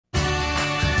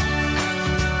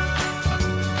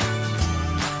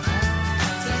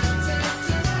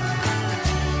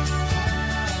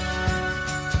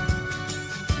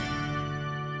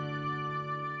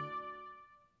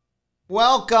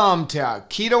Welcome to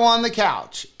Keto on the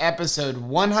Couch, episode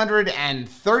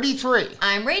 133.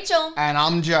 I'm Rachel. And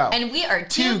I'm Joe. And we are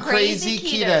two crazy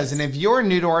ketos. And if you're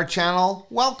new to our channel,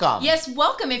 welcome. Yes,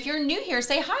 welcome. If you're new here,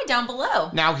 say hi down below.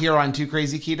 Now here on Two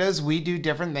Crazy Ketos, we do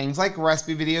different things like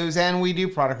recipe videos and we do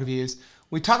product reviews.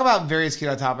 We talk about various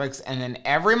keto topics, and then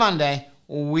every Monday,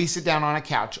 we sit down on a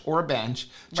couch or a bench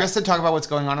just to talk about what's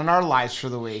going on in our lives for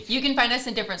the week. You can find us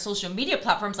in different social media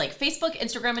platforms like Facebook,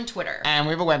 Instagram, and Twitter. And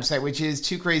we have a website, which is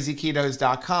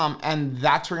twocrazyketos.com, and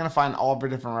that's where you're going to find all of our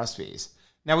different recipes.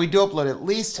 Now, we do upload at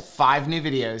least 5 new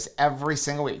videos every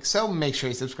single week, so make sure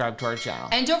you subscribe to our channel.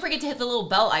 And don't forget to hit the little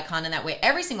bell icon, and that way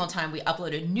every single time we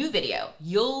upload a new video,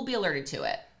 you'll be alerted to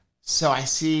it. So I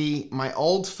see my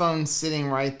old phone sitting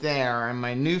right there, and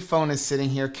my new phone is sitting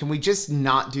here. Can we just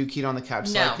not do Keto on the Couch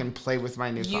so I can play with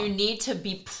my new phone? You need to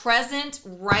be present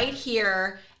right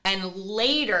here, and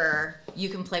later you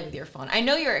can play with your phone. I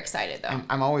know you're excited, though.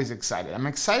 I'm always excited. I'm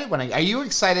excited when are you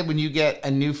excited when you get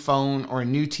a new phone or a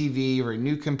new TV or a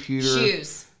new computer?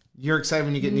 Shoes. You're excited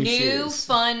when you get new shoes. New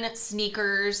fun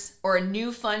sneakers or a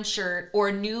new fun shirt or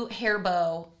a new hair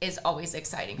bow is always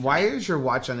exciting for Why me. is your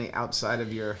watch on the outside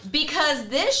of your... Because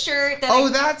this shirt that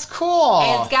that's cool.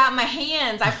 It's got my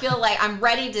hands. I feel like I'm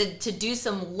ready to do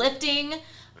some lifting.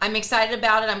 I'm excited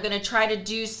about it. I'm going to try to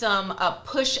do some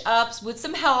push-ups with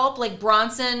some help like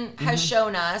Bronson has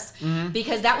shown us,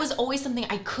 because that was always something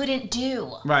I couldn't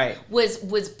do. Right. Was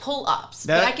pull-ups,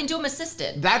 but I can do them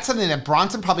assisted. That's something that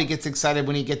Bronson probably gets excited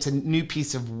when he gets a new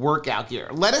piece of workout gear.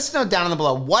 Let us know down in the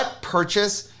below what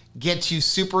purchase gets you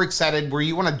super excited where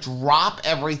you want to drop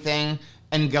everything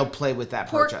and go play with that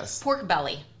purchase. Pork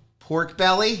belly. Pork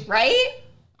belly? Right?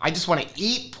 I just want to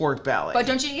eat pork belly. But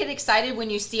don't you get excited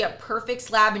when you see a perfect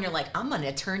slab and you're like, I'm going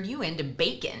to turn you into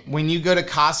bacon? When you go to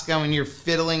Costco and you're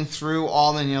fiddling through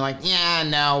all, and you're like, yeah,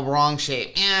 no, wrong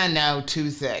shape. Yeah, no, too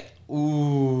thick.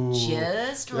 Ooh.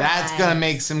 Just right. That's going to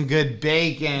make some good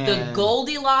bacon. The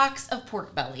Goldilocks of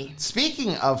pork belly.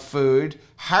 Speaking of food,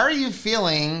 how are you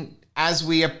feeling as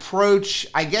we approach,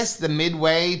 I guess, the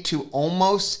midway to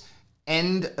almost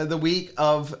end of the week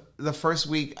of the first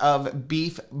week of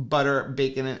beef, butter,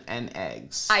 bacon, and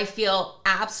eggs? I feel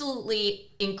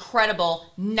absolutely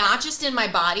incredible, not just in my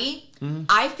body.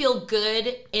 I feel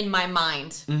good in my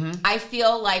mind. I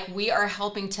feel like we are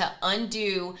helping to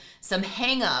undo some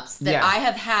hang-ups that I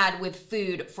have had with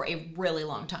food for a really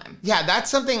long time. Yeah,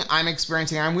 that's something I'm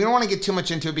experiencing. And we don't want to get too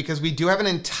much into it because we do have an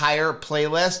entire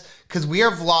playlist, because we are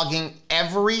vlogging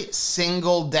every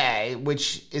single day,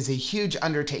 which is a huge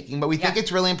undertaking, but we think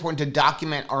it's really important to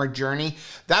document our journey.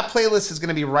 That playlist is going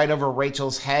to be right over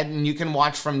Rachel's head, and you can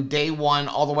watch from day 1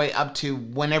 all the way up to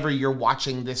whenever you're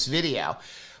watching this video.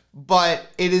 But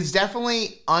it is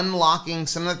definitely unlocking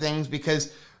some of the things,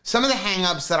 because some of the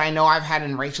hangups that I know I've had,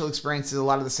 and Rachel experiences a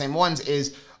lot of the same ones,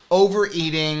 is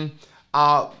overeating.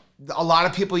 A lot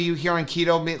of people you hear on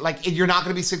keto, like, you're not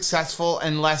going to be successful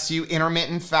unless you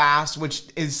intermittent fast, which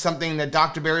is something that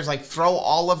Dr. Barry's like, throw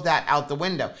all of that out the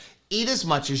window. Eat as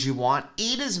much as you want.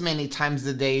 Eat as many times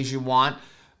a day as you want.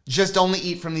 Just only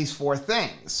eat from these 4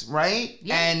 things, right?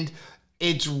 Yeah. And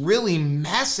it's really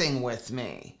messing with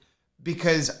me,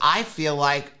 because I feel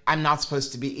like I'm not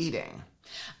supposed to be eating.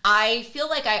 I feel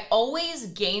like I always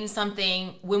gain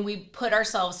something when we put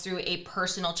ourselves through a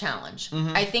personal challenge.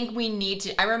 I think we need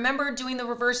to. I remember doing the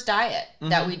reverse diet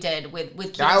that we did with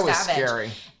Keto that was Savage.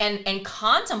 Scary. And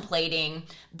contemplating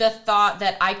the thought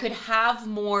that I could have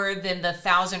more than the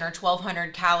 1,000 or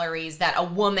 1,200 calories that a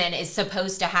woman is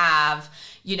supposed to have,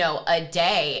 you know, a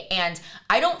day. And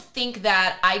I don't think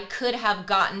that I could have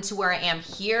gotten to where I am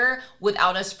here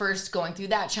without us first going through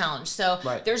that challenge. So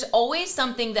there's always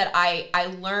something that I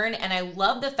learn, and I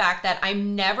love the fact that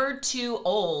I'm never too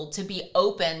old to be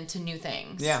open to new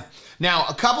things. Yeah. Now,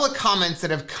 a couple of comments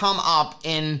that have come up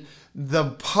in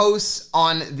the posts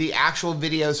on the actual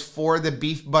videos for the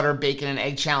beef, butter, bacon, and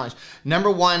egg challenge. Number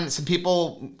 1, some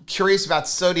people curious about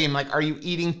sodium, like, are you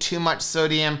eating too much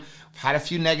sodium? Had a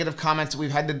few negative comments that we've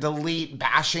had to delete,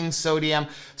 bashing sodium.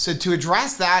 So to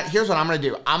address that, here's what I'm gonna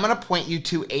do. I'm gonna point you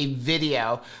to a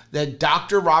video that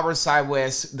Dr. Robert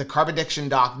Sywis, the carb addiction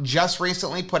doc, just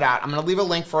recently put out. I'm gonna leave a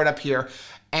link for it up here.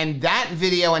 And that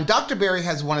video, and Dr. Barry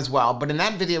has one as well, but in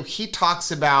that video, he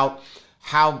talks about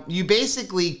how you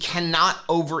basically cannot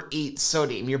overeat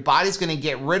sodium. Your body's gonna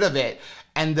get rid of it.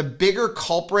 And the bigger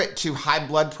culprit to high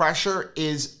blood pressure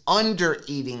is under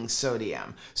eating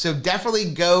sodium. So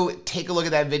definitely go take a look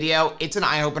at that video. It's an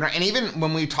eye opener. And even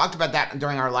when we talked about that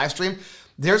during our live stream,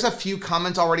 there's a few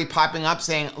comments already popping up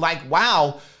saying like,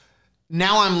 wow,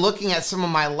 now I'm looking at some of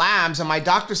my labs and my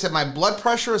doctor said my blood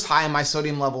pressure is high and my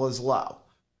sodium level is low.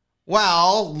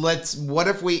 Well, what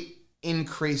if we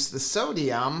increase the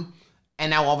sodium, and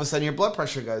now all of a sudden your blood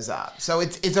pressure goes up. So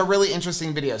it's a really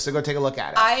interesting video. So go take a look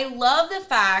at it. I love the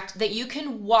fact that you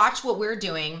can watch what we're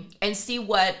doing and see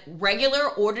what regular,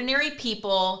 ordinary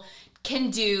people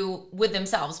can do with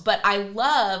themselves. But I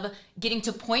love getting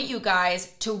to point you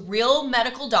guys to real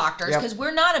medical doctors, because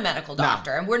we're not a medical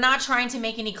doctor and we're not trying to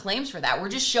make any claims for that. We're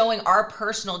just showing our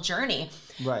personal journey.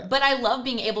 Right. But I love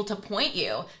being able to point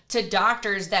you to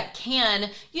doctors that can,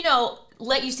 you know,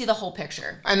 let you see the whole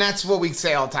picture. And that's what we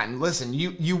say all the time. Listen,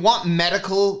 you want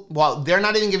medical, well, they're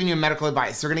not even giving you medical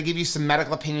advice. They're going to give you some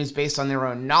medical opinions based on their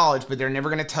own knowledge, but they're never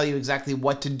going to tell you exactly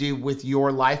what to do with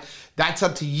your life. That's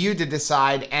up to you to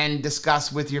decide and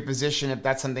discuss with your physician if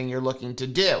that's something you're looking to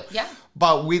do. Yeah.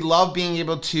 But we love being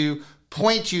able to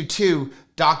point you to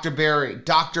Dr. Barry,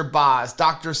 Dr. Boz,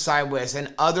 Dr. Cywis,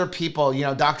 and other people, you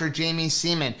know, Dr. Jamie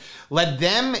Seaman. Let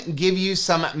them give you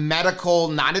some medical,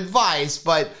 not advice,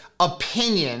 but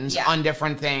opinions on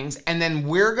different things. And then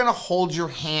we're going to hold your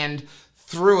hand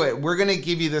through it. We're going to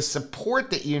give you the support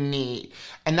that you need.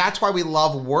 And that's why we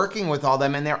love working with all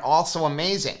them. And they're also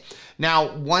amazing.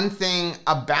 Now, one thing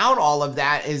about all of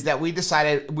that is that we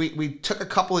decided, we took a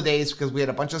couple of days because we had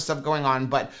a bunch of stuff going on,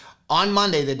 but on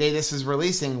Monday, the day this is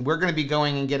releasing, we're going to be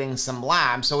going and getting some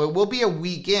labs. So it will be a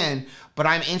weekend, but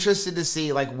I'm interested to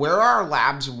see like where are our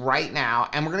labs right now.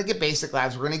 And we're going to get basic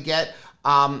labs. We're going to get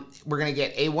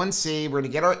A1c, we're going to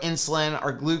get our insulin,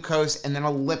 our glucose, and then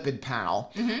a lipid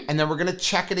panel. And then we're going to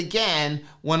check it again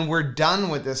when we're done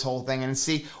with this whole thing and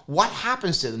see what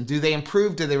happens to them. Do they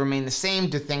improve? Do they remain the same?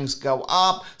 Do things go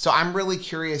up? So I'm really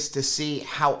curious to see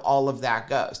how all of that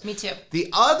goes. Me too. The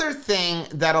other thing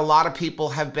that a lot of people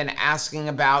have been asking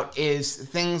about is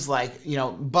things like, you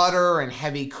know, butter and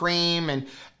heavy cream.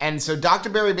 And so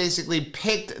Dr. Barry basically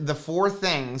picked the 4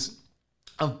 things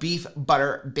of beef,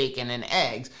 butter, bacon, and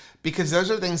eggs, because those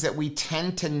are things that we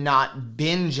tend to not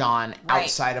binge on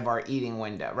outside of our eating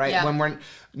window, right? Yeah. When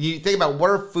you think about what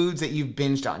are foods that you've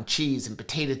binged on, cheese and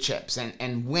potato chips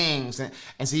and wings.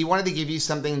 And so you wanted to give you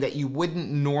something that you wouldn't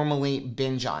normally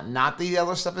binge on. Not that the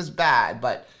other stuff is bad,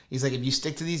 but he's like, if you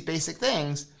stick to these basic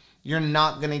things, you're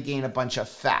not going to gain a bunch of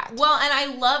fat. Well, and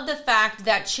I love the fact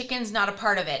that chicken's not a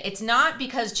part of it. It's not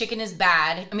because chicken is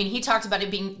bad. I mean, he talked about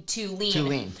it being too lean. Too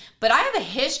lean. But I have a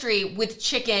history with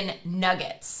chicken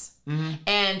nuggets.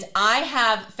 And I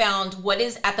have found what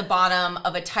is at the bottom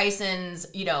of a Tyson's,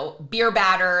 you know, beer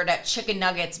battered chicken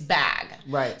nuggets bag.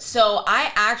 Right. So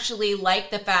I actually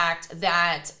like the fact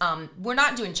that we're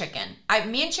not doing chicken.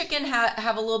 Me and chicken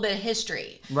have a little bit of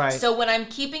history. Right. So when I'm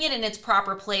keeping it in its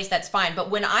proper place, that's fine. But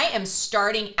when I am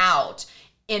starting out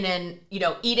in an, you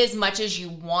know, eat as much as you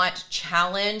want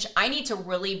challenge, I need to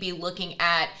really be looking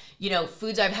at, you know,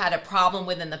 foods I've had a problem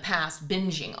with in the past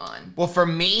binging on. Well, for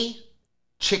me,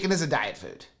 chicken is a diet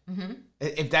food.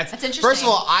 If that's interesting. First of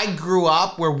all, I grew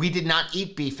up where we did not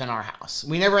eat beef in our house.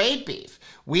 We never ate beef.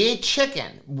 We ate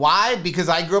chicken. Why? Because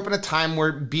I grew up in a time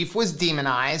where beef was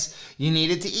demonized. You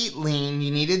needed to eat lean. You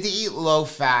needed to eat low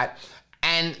fat.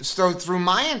 And so through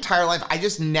my entire life, I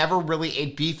just never really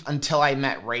ate beef until I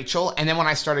met Rachel. And then when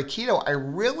I started keto, I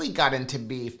really got into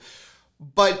beef.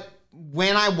 But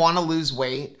when I want to lose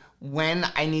weight, when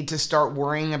I need to start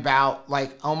worrying about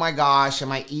like, oh my gosh,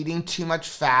 am I eating too much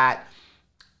fat?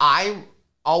 I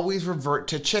always revert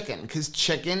to chicken, because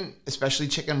chicken, especially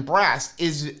chicken breast,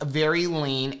 is very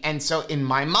lean. And so in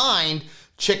my mind,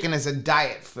 chicken is a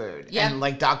diet food. Yeah. And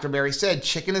like Dr. Barry said,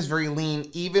 chicken is very lean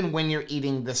even when you're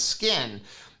eating the skin.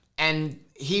 And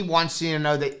he wants you to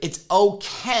know that it's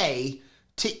okay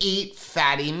to eat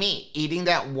fatty meat, eating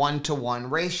that 1-to-1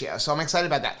 ratio. So I'm excited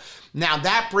about that. Now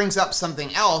that brings up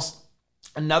something else,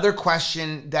 another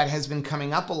question that has been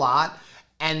coming up a lot,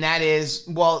 and that is,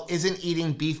 well, isn't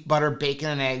eating beef, butter, bacon,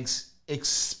 and eggs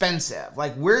expensive?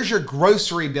 Like, where's your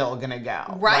grocery bill gonna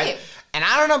go? Right. And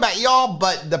I don't know about y'all,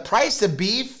 but the price of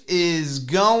beef is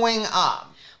going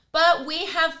up. But we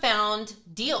have found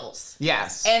deals.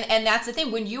 Yes. And that's the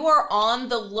thing. When you are on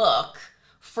the look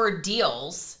for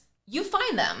deals, you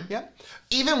find them. Yep.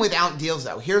 Even without deals,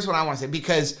 though, here's what I want to say,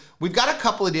 because we've got a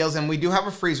couple of deals and we do have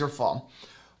a freezer full.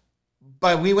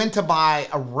 But we went to buy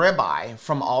a ribeye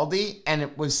from Aldi and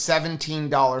it was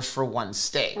 $17 for one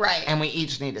steak. Right. And we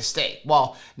each need a steak.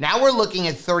 Well, now we're looking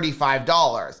at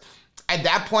 $35. At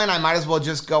that point, I might as well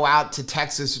just go out to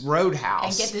Texas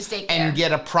Roadhouse and get the steak and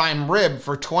get a prime rib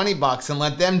for $20 and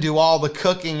let them do all the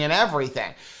cooking and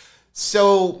everything.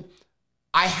 So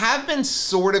I have been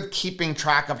sort of keeping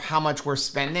track of how much we're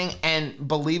spending, and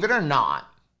believe it or not,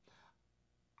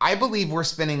 I believe we're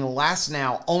spending less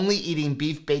now only eating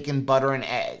beef, bacon, butter, and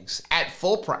eggs at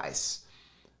full price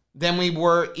than we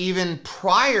were even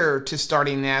prior to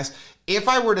starting this if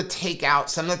I were to take out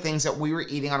some of the things that we were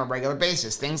eating on a regular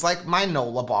basis, things like my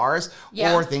Nola bars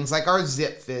or things like our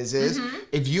Zip Fizzes,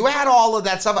 if you add all of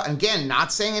that stuff, again,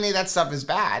 not saying any of that stuff is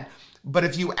bad, but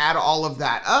if you add all of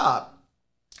that up,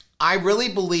 I really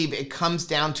believe it comes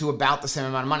down to about the same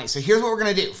amount of money. So here's what we're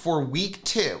going to do for week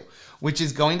 2, which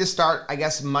is going to start, I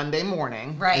guess, Monday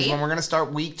morning. Right. Is when we're going to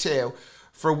start week 2.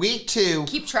 For week 2,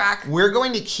 keep track. We're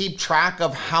going to keep track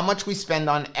of how much we spend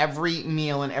on every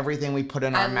meal and everything we put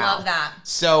in our mouth. I love that.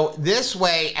 So this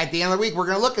way, at the end of the week, we're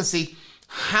going to look and see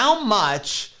how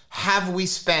much have we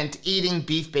spent eating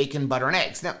beef, bacon, butter, and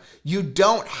eggs. Now, you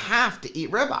don't have to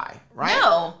eat ribeye, right?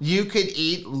 No. You could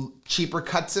eat cheaper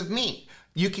cuts of meat.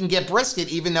 You can get brisket,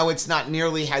 even though it's not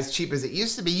nearly as cheap as it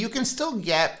used to be. You can still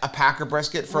get a pack of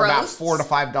brisket for Roasts? about $4 to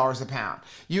 $5 a pound.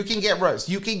 You can get roast.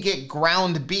 You can get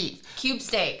ground beef. Cube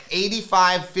steak.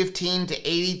 85-15 to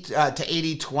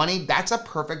 80-20. That's a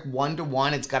perfect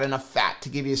 1-to-1. It's got enough fat to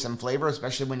give you some flavor,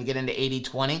 especially when you get into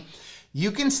 80-20.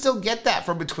 You can still get that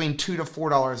for between $2 to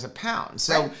 $4 a pound.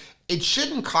 So it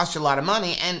shouldn't cost you a lot of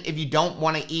money. And if you don't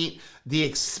want to eat the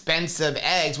expensive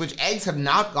eggs, which eggs have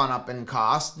not gone up in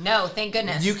cost. No, thank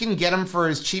goodness. You can get them for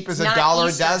as cheap as $1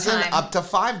 a dozen, up to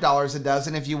 $5 a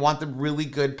dozen if you want the really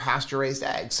good pasture-raised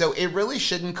eggs. So it really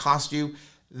shouldn't cost you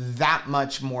that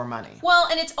much more money. Well,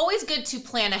 and it's always good to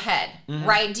plan ahead,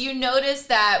 right? Do you notice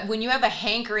that when you have a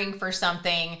hankering for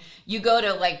something, you go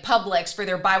to like Publix for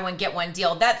their buy one, get one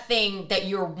deal. That thing that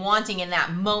you're wanting in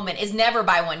that moment is never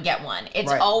buy one, get one.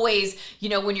 It's always, you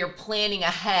know, when you're planning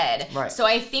ahead. Right. So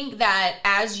I think that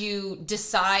as you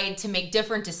decide to make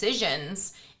different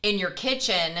decisions in your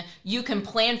kitchen, you can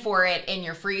plan for it in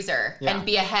your freezer and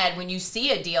be ahead. When you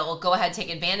see a deal, go ahead, take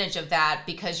advantage of that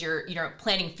because you're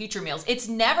planning future meals. It's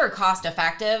never cost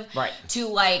effective to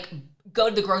like go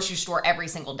to the grocery store every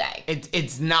single day.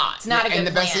 It's not. It's not a good plan. And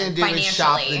the best thing to do is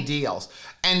shop the deals.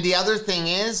 And the other thing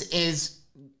is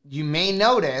you may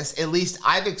notice, at least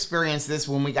I've experienced this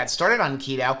when we got started on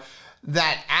keto,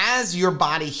 that as your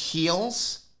body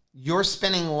heals, you're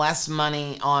spending less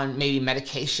money on maybe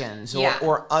medications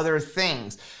or other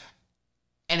things.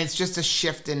 And it's just a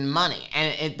shift in money.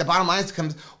 And the bottom line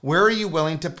comes, where are you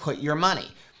willing to put your money?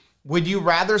 Would you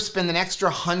rather spend an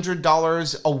extra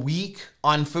 $100 a week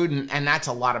on food? And that's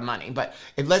a lot of money. But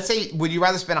if, let's say, would you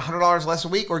rather spend $100 less a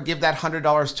week or give that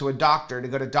 $100 to a doctor to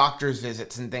go to doctor's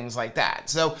visits and things like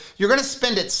that? So you're going to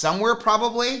spend it somewhere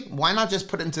probably. Why not just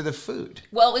put it into the food?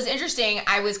 Well, it was interesting.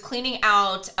 I was cleaning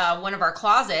out one of our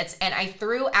closets and I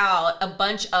threw out a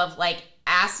bunch of like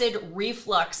acid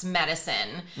reflux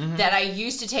medicine that I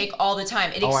used to take all the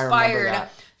time. It expired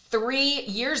 3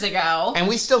 years ago. And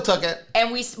we still took it.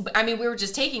 And we were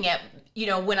just taking it, you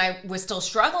know, when I was still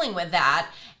struggling with that.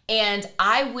 And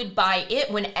I would buy it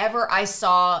whenever I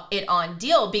saw it on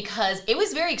deal because it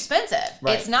was very expensive.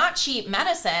 Right. It's not cheap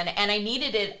medicine and I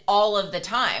needed it all of the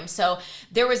time. So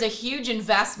there was a huge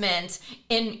investment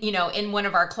in, you know, in one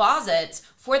of our closets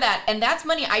for that. And that's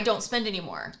money I don't spend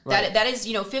anymore. Right. That is,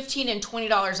 you know, $15 and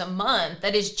 $20 a month.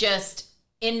 That is just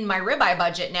in my ribeye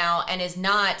budget now and is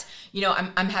not, you know,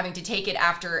 I'm having to take it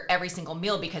after every single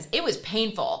meal because it was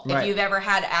painful. Right. If you've ever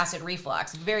had acid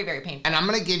reflux, very, very painful. And I'm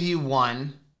going to give you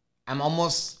one. I'm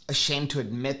almost ashamed to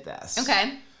admit this.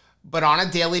 Okay. But on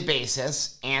a daily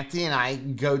basis, Anthony and I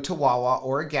go to Wawa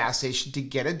or a gas station to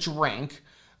get a drink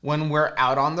when we're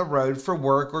out on the road for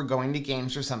work or going to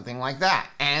games or something like that.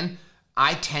 And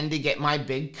I tend to get my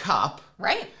big cup.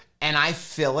 Right. And I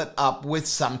fill it up with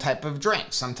some type of drink.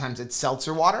 Sometimes it's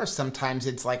seltzer water. Sometimes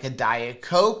it's like a Diet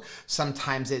Coke.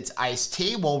 Sometimes it's iced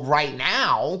tea. Well, right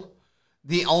now,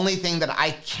 the only thing that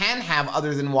I can have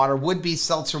other than water would be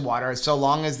seltzer water, so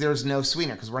long as there's no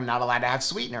sweetener, because we're not allowed to have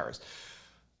sweeteners.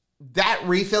 That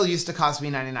refill used to cost me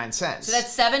 99 cents. So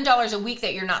that's $7 a week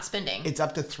that you're not spending. It's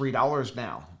up to $3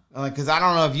 now. Because I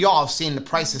don't know if y'all have seen the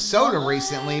price of soda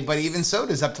recently, but even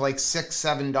soda's up to like $6,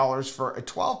 $7 for a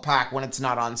 12-pack when it's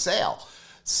not on sale.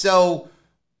 So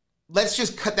let's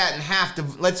just cut that in half.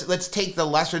 Let's take the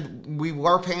lesser. We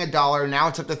were paying $1, now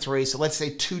it's up to $3, so let's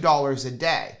say $2 a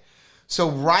day.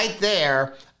 So right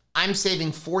there, I'm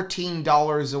saving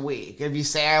 $14 a week. If you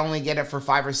say I only get it for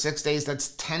 5 or 6 days,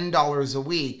 that's $10 a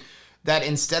week. That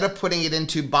instead of putting it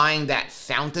into buying that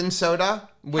fountain soda,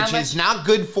 which is not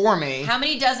good for me. How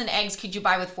many dozen eggs could you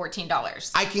buy with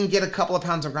 $14? I can get a couple of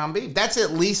pounds of ground beef. That's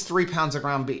at least 3 pounds of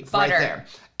ground beef right there.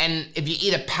 And if you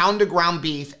eat a pound of ground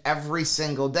beef every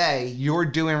single day, you're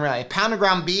doing really. A pound of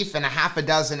ground beef and a half a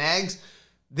dozen eggs,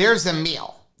 there's a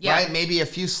meal. Yeah. Right? Maybe a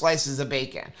few slices of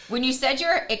bacon. When you said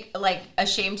you're like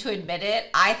ashamed to admit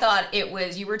it, I thought it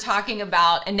was, you were talking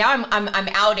about, and now I'm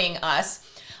outing us,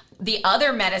 the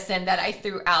other medicine that I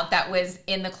threw out that was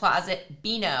in the closet,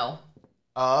 Beano.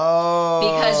 Oh.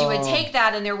 Because you would take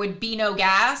that and there would be no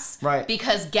gas. Right.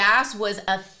 Because gas was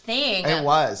a thing. It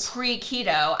was.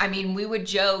 Pre-keto. I mean, we would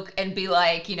joke and be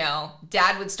like, you know,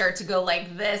 Dad would start to go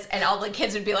like this and all the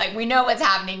kids would be like, we know what's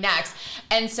happening next.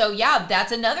 And so, yeah,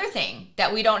 that's another thing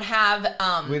that we don't have.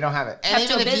 We don't have it. And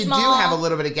even if you do have a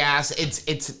little bit of gas,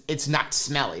 it's not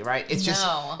smelly, right? It's just,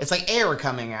 it's like air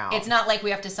coming out. It's not like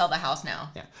we have to sell the house now.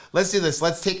 Yeah. Let's do this.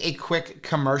 Let's take a quick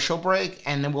commercial break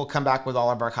and then we'll come back with all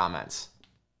of our comments.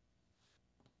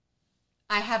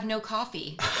 I have no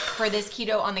coffee for this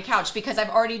keto on the couch because I've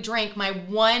already drank my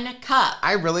 1 cup.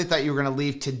 I really thought you were going to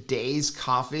leave today's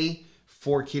coffee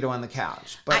for keto on the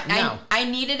couch, but no. I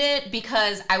needed it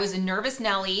because I was a nervous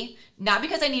Nelly, not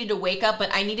because I needed to wake up, but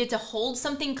I needed to hold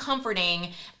something comforting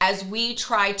as we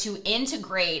try to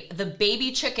integrate the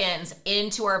baby chickens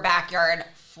into our backyard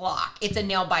flock. It's a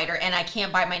nail biter and I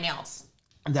can't bite my nails.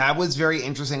 That was very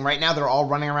interesting. Right now they're all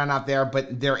running around out there,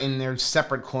 but they're in their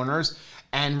separate corners.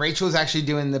 And Rachel was actually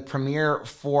doing the premiere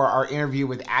for our interview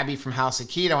with Abby from House of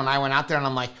Keto. And I went out there and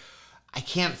I'm like, I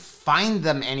can't find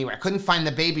them anywhere. I couldn't find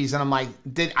the babies. And I'm like,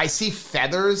 I see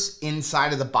feathers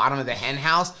inside of the bottom of the hen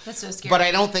house. That's so scary. But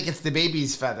I don't think it's the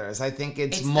baby's feathers. I think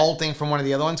it's molting from one of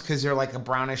the other ones because they're like a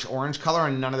brownish orange color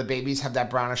and none of the babies have that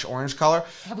brownish orange color.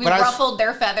 Have we ruffled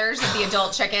their feathers with the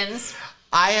adult chickens?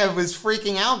 I was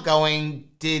freaking out going,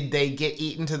 did they get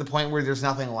eaten to the point where there's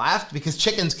nothing left? Because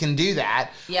chickens can do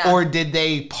that. Yeah. Or did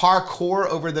they parkour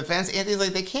over the fence? Anthony's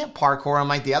like, they can't parkour. I'm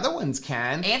like, the other ones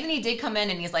can. Anthony did come in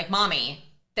and he's like, Mommy,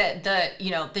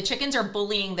 the chickens are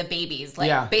bullying the babies. Like,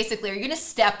 yeah. Basically, are you going to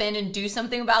step in and do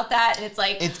something about that? And it's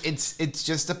like... It's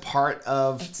just a part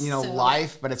of,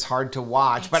 life, but it's hard to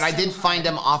watch. But I did find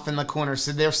them off in the corner.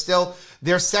 So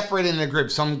they're separated in a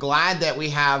group. So I'm glad that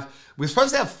we're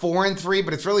supposed to have 4 and 3,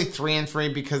 but it's really 3 and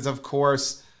 3 because, of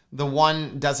course, the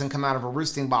one doesn't come out of a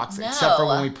roosting box except for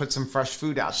when we put some fresh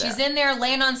food out there. She's in there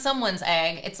laying on someone's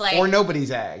egg. It's like... Or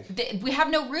nobody's egg. We have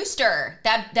no rooster.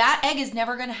 That egg is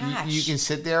never going to hatch. You can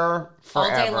sit there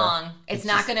forever. All day long. It's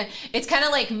not going to... It's kind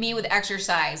of like me with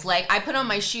exercise. Like, I put on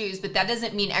my shoes, but that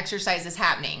doesn't mean exercise is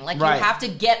happening. Like, you have to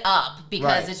get up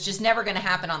because it's just never going to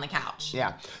happen on the couch.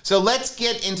 Yeah. So let's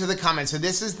get into the comments. So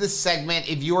this is the segment,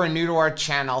 if you are new to our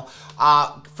channel,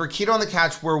 for Keto on the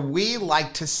Couch, where we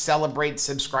like to celebrate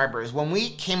subscribers. When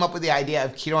we came up with the idea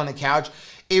of Keto on the Couch,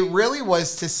 it really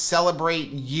was to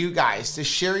celebrate you guys, to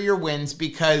share your wins,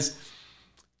 because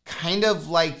kind of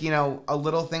like, a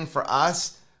little thing for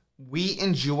us, we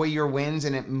enjoy your wins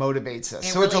and it motivates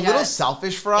us. So it's a little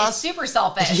selfish for us. It's super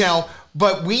selfish.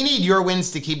 But we need your wins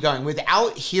to keep going.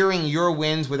 Without hearing your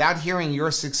wins, without hearing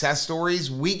your success stories,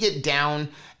 we get down.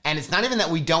 And it's not even that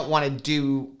we don't want to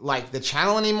do like the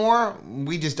channel anymore.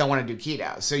 We just don't want to do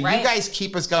keto. So you guys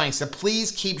keep us going. So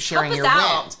please keep sharing your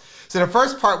wins. So the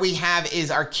first part we have is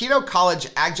our Keto College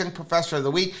Adjunct Professor of the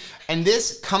Week. And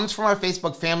this comes from our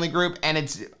Facebook family group. And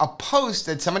it's a post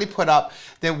that somebody put up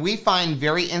that we find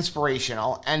very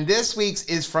inspirational. And this week's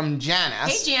is from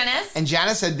Janice. Hey, Janice. And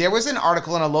Janice said, there was an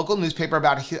article in a local newspaper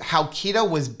about how keto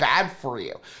was bad for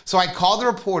you. So I called the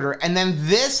reporter and then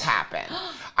this happened.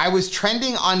 I was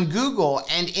trending on Google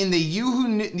and in the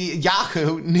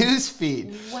Yahoo news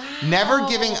feed. Wow. Never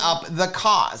giving up the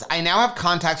cause. I now have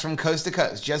contacts from coast to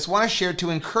coast. Just want to share to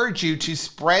encourage you to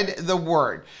spread the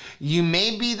word. You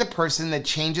may be the person that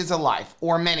changes a life,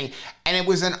 or many. And it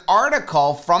was an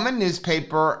article from a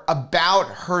newspaper about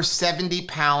her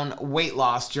 70-pound weight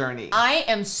loss journey. I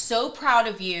am so proud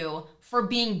of you for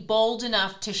being bold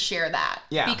enough to share that.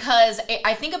 Yeah. Because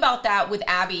I think about that with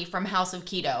Abby from House of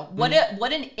Keto. What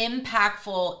an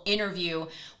impactful interview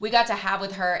we got to have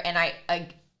with her. And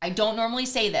I don't normally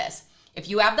say this. If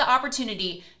you have the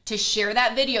opportunity to share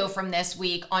that video from this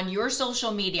week on your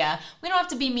social media, we don't have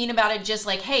to be mean about it, just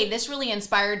like, hey, this really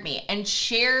inspired me, and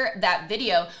share that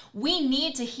video. We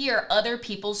need to hear other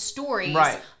people's stories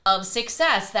of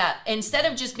success, that instead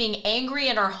of just being angry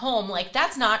in our home, like,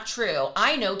 that's not true.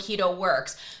 I know keto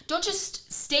works. Don't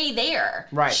just stay there.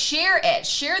 Share it.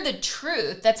 Share the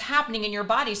truth that's happening in your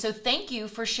body. So thank you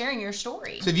for sharing your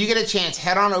story. So if you get a chance,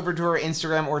 head on over to her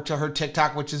Instagram or to her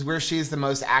TikTok, which is where she is the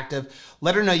most active.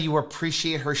 Let her know you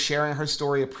appreciate her sharing her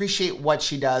story, appreciate what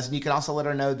she does. And you can also let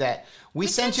her know that we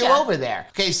sent you over there.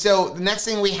 Okay, so the next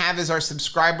thing we have is our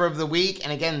subscriber of the week.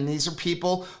 And again, these are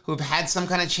people who've had some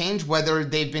kind of change, whether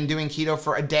they've been doing keto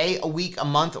for a day, a week, a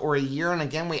month, or a year. And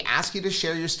again, we ask you to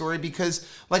share your story because,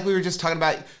 like we were just talking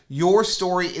about, your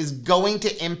story is going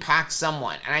to impact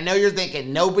someone. And I know you're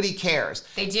thinking, nobody cares.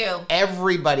 They do.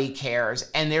 Everybody cares.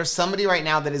 And there's somebody right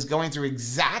now that is going through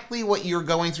exactly what you're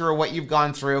going through or what you've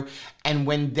gone through. And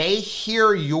when they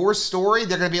hear your story,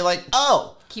 they're going to be like,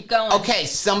 oh, Keep going. Okay,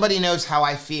 somebody knows how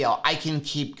I feel. I can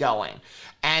keep going.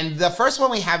 And the first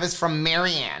one we have is from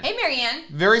Marianne. Hey, Marianne.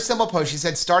 Very simple post. She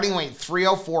said, starting weight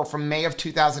 304 from May of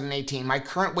 2018. My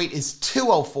current weight is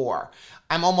 204.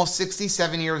 I'm almost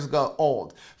 67 years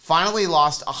old. Finally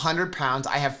lost 100 pounds.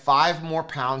 I have 5 more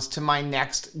pounds to my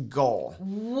next goal.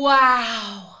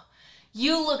 Wow.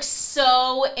 You look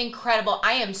so incredible.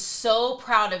 I am so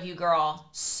proud of you, girl.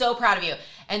 So proud of you.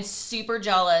 And super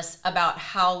jealous about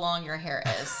how long your hair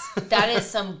is. That is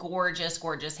some gorgeous,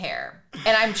 gorgeous hair.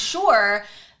 And I'm sure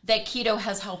that keto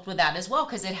has helped with that as well,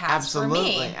 because it has for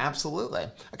me. Absolutely.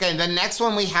 Okay, the next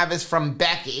one we have is from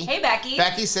Becky. Hey, Becky.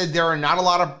 Becky said there are not a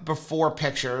lot of before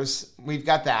pictures. We've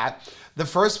got that. The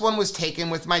first one was taken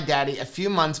with my daddy a few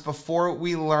months before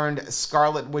we learned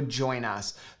Scarlett would join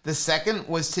us. The second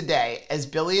was today, as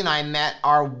Billy and I met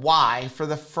our why for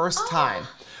the first time.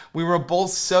 We were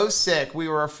both so sick, we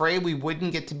were afraid we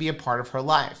wouldn't get to be a part of her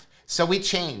life. So we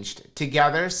changed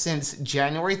together since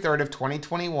January 3rd of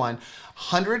 2021,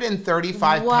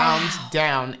 135 pounds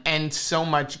down and so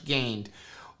much gained.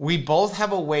 We both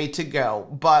have a way to go,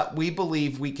 but we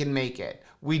believe we can make it.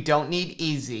 We don't need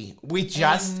easy. We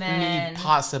just need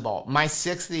possible. My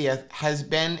 60th has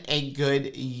been a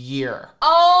good year.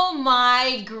 Oh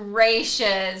my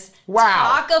gracious.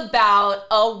 Wow. Talk about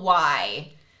a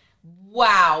why.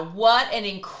 Wow, what an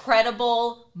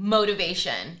incredible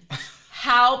motivation.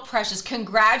 How precious.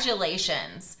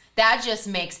 Congratulations. That just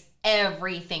makes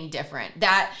everything different.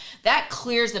 That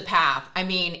clears the path. I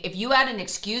mean, if you had an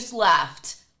excuse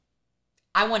left,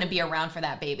 I want to be around for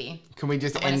that baby. Can we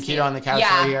just end keto on the couch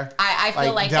right here? I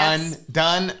feel like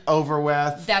done, over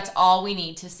with. That's all we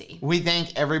need to see. We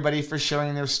thank everybody for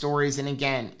sharing their stories. And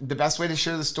again, the best way to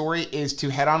share the story is to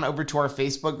head on over to our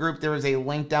Facebook group. There is a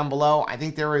link down below. I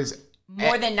think there is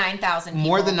more than 9,000 people.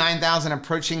 More than 9,000,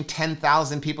 approaching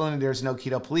 10,000 people in. There's no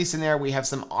keto police in there. We have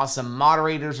some awesome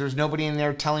moderators. There's nobody in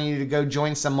there telling you to go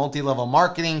join some multi-level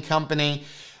marketing company.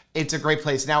 It's a great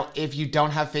place. Now, if you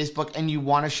don't have Facebook and you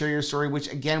want to share your story,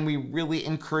 which again, we really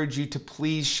encourage you to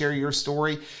please share your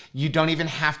story. You don't even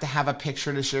have to have a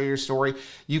picture to share your story.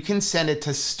 You can send it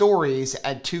to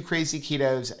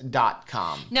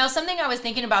stories@twocrazyketos.com. Now, something I was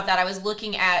thinking about that, I was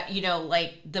looking at,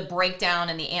 like the breakdown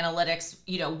and the analytics,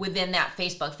 within that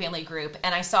Facebook family group.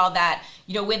 And I saw that,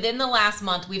 within the last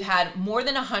month, we've had more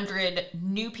than 100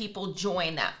 new people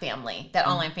join that family, that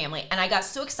online family. And I got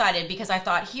so excited because I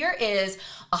thought, here is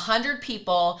 100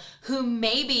 people who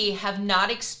maybe have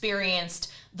not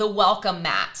experienced the welcome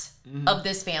mat of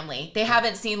this family. They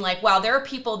haven't seen like, wow, there are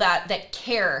people that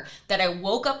care that I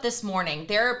woke up this morning.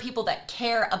 There are people that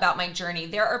care about my journey.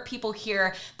 There are people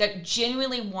here that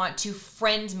genuinely want to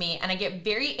friend me. And I get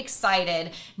very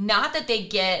excited, not that they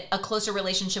get a closer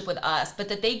relationship with us, but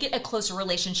that they get a closer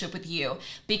relationship with you,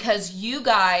 because you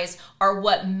guys are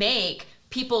what make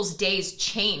people's days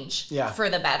change for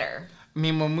the better. I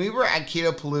mean, when we were at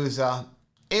Keto Palooza,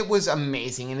 it was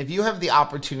amazing. And if you have the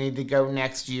opportunity to go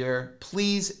next year,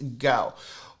 please go.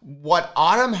 What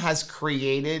Autumn has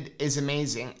created is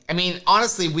amazing. I mean,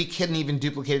 honestly, we couldn't even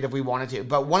duplicate it if we wanted to.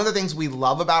 But one of the things we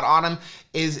love about Autumn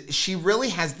is she really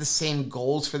has the same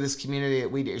goals for this community that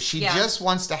we do. She just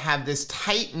wants to have this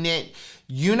tight-knit,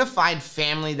 unified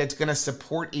family that's going to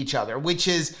support each other, which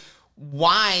is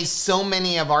why so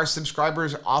many of our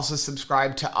subscribers also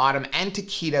subscribe to Autumn and to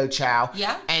Keto Chow.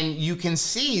 Yeah. And you can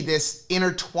see this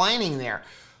intertwining there.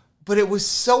 But it was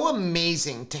so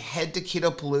amazing to head to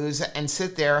Keto Palooza and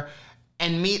sit there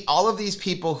and meet all of these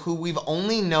people who we've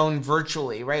only known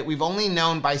virtually, right? We've only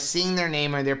known by seeing their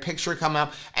name or their picture come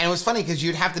up. And it was funny because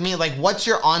you'd have to meet, like, what's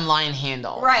your online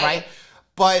handle, right?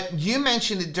 But you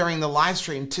mentioned it during the live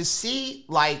stream, to see,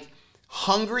 like,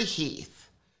 Hungry Heath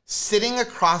sitting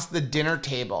across the dinner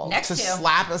table to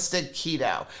slap a stick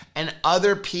keto, and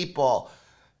other people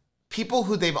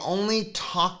who they've only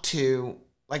talked to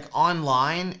like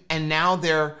online, and now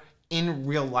they're in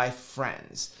real life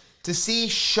friends. To see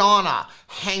Shauna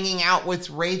hanging out with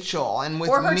Rachel and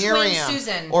with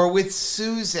Miriam or with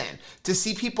Susan. To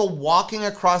see people walking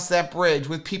across that bridge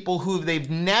with people who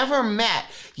they've never met,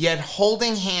 yet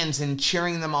holding hands and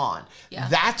cheering them on. Yeah.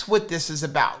 That's what this is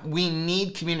about. We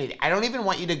need community. I don't even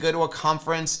want you to go to a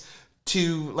conference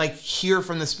to like hear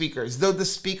from the speakers. Though the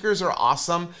speakers are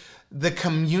awesome, the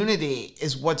community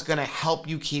is what's going to help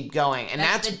you keep going. And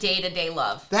that's the day-to-day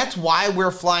love. That's why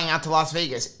we're flying out to Las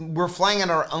Vegas. We're flying at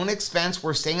our own expense.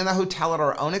 We're staying in the hotel at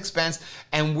our own expense.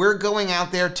 And we're going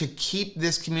out there to keep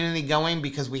this community going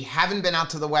because we haven't been out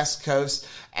to the West Coast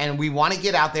and we want to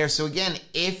get out there. So again,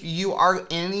 if you are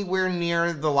anywhere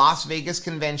near the Las Vegas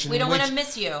convention, we don't want to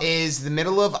miss you, is the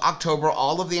middle of October.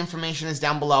 All of the information is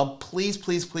down below. Please,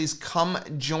 please, please come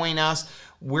join us.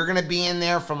 We're going to be in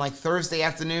there from like Thursday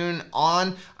afternoon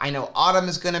on. I know Autumn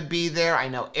is going to be there. I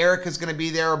know Erica's going to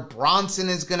be there. Bronson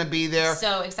is going to be there.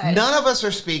 So excited. None of us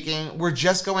are speaking. We're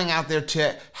just going out there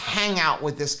to hang out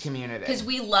with this community. Because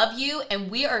we love you,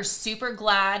 and we are super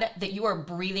glad that you are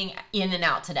breathing in and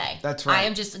out today. That's right. I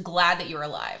am just glad that you're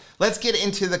alive. Let's get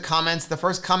into the comments. The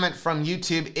first comment from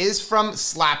YouTube is from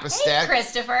Slap-a-Stick. Hey,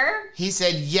 Christopher. He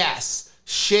said, yes.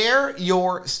 Share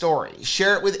your story.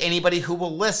 Share it with anybody who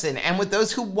will listen and with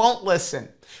those who won't listen.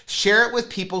 Share it with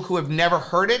people who have never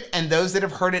heard it and those that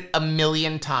have heard it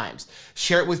 1,000,000 times.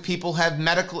 Share it with people who have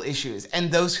medical issues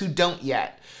and those who don't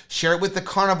yet. Share it with the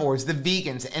carnivores, the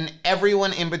vegans, and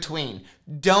everyone in between.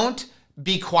 Don't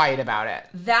be quiet about it.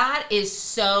 That is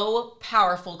so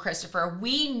powerful, Christopher.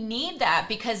 We need that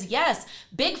because, yes,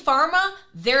 Big Pharma,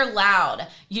 they're loud.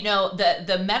 You know,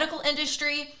 the medical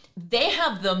industry, they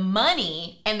have the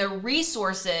money and the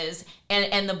resources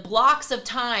and the blocks of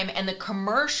time and the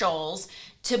commercials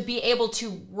to be able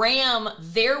to ram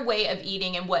their way of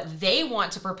eating and what they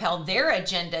want to propel their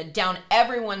agenda down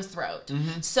everyone's throat.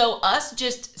 So us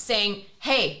just saying,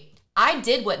 hey, I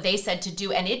did what they said to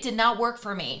do and it did not work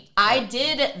for me. I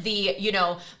did the, you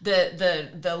know,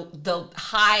 the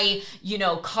high, you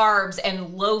know, carbs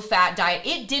and low fat diet.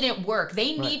 It didn't work.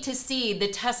 They need to see the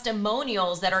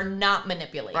testimonials that are not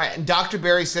manipulated. Right. And Dr.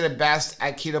 Barry said it best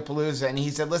at Ketopalooza, and he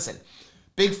said, listen,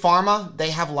 Big Pharma, they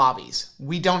have lobbies.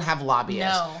 We don't have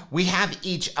lobbyists. No. We have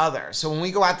each other. So when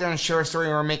we go out there and share a story,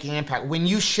 we're making an impact. When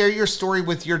you share your story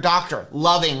with your doctor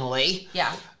lovingly,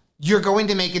 you're going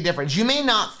to make a difference. You may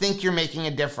not think you're making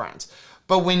a difference,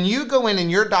 but when you go in and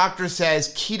your doctor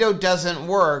says keto doesn't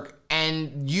work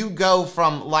and you go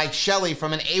from, like Shelly,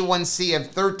 from an A1C of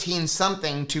 13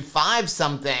 something to 5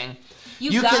 something,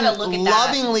 you can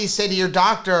lovingly say to your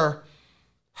doctor,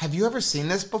 have you ever seen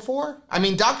this before? I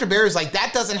mean, Dr. Barry's like,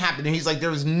 that doesn't happen. And he's like,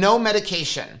 there's no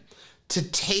medication to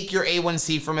take your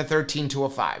A1C from a 13 to a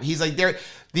 5. He's like,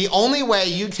 the only way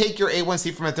you take your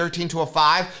A1C from a 13 to a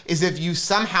 5 is if you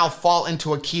somehow fall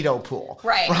into a keto pool.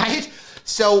 Right?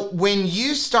 So when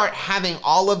you start having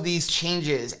all of these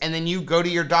changes and then you go to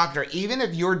your doctor, even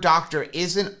if your doctor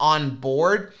isn't on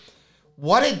board,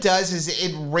 what it does is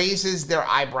it raises their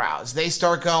eyebrows. They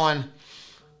start going,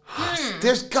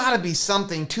 there's got to be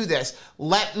something to this.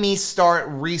 Let me start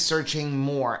researching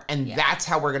more. And that's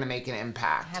how we're going to make an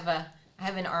impact. I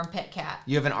have an armpit cat.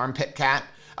 You have an armpit cat?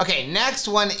 Okay, next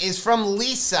one is from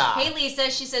Lisa. Hey,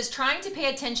 Lisa. She says, trying to pay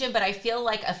attention, but I feel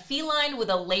like a feline with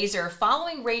a laser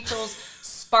following Rachel's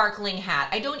sparkling hat.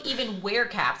 I don't even wear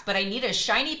caps, but I need a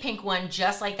shiny pink one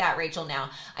just like that, Rachel,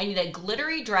 now. I need a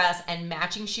glittery dress and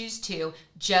matching shoes too,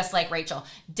 just like Rachel.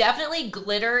 Definitely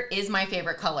glitter is my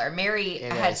favorite color. Mary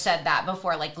had said that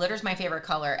before, like glitter's my favorite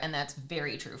color, and that's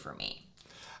very true for me.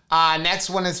 Next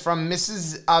one is from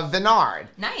Mrs. Venard.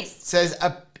 Nice. Says,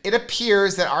 it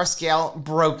appears that our scale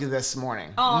broke this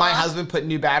morning. Aww. My husband put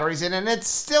new batteries in and it's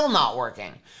still not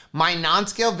working. My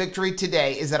non-scale victory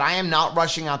today is that I am not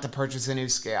rushing out to purchase a new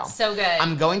scale. So good.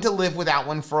 I'm going to live without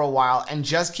one for a while and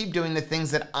just keep doing the things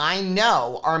that I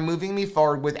know are moving me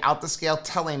forward without the scale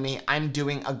telling me I'm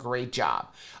doing a great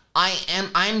job.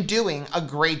 I'm doing a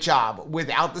great job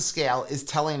without the scale is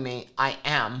telling me I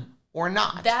am or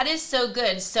not. That is so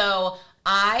good. So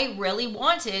I really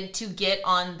wanted to get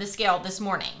on the scale this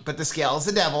morning. But the scale is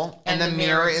the devil and the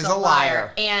mirror is a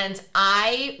liar. And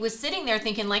I was sitting there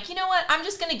thinking like, you know what? I'm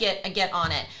just going to get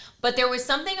on it. But there was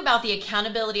something about the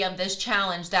accountability of this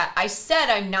challenge that I said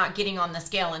I'm not getting on the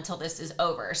scale until this is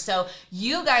over. So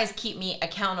you guys keep me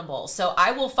accountable. So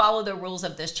I will follow the rules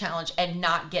of this challenge and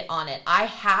not get on it. I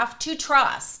have to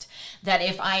trust that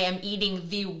if I am eating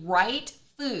the right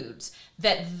foods,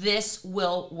 that this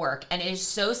will work. And it is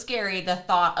so scary, the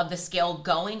thought of the scale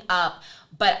going up,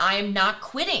 but I am not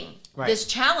quitting this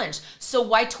challenge. So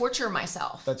why torture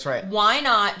myself? That's right. Why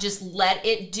not just let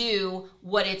it do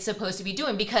what it's supposed to be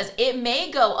doing? Because it may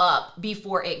go up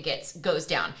before it goes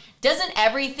down. Doesn't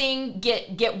everything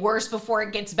get worse before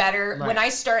it gets better? Right. When I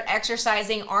start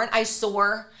exercising, aren't I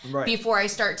sore before I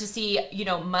start to see,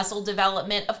 muscle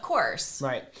development? Of course.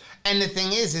 Right. And the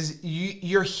thing is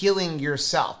you're healing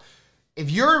yourself. If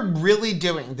you're really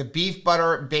doing the beef,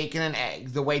 butter, bacon, and egg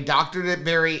the way Dr.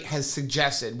 Barry has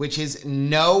suggested, which is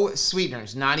no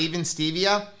sweeteners, not even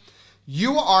stevia,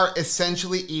 you are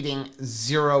essentially eating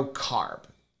 0 carb.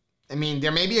 I mean,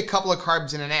 there may be a couple of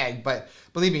carbs in an egg, but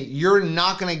believe me, you're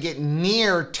not going to get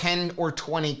near 10 or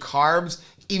 20 carbs,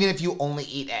 even if you only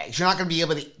eat eggs. You're not going to be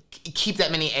able to keep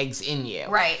that many eggs in you.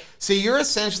 Right. So you're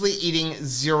essentially eating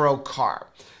 0 carb.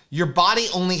 Your body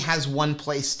only has one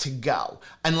place to go.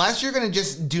 Unless you're going to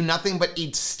just do nothing but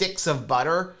eat sticks of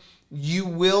butter, you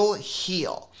will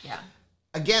heal. Yeah.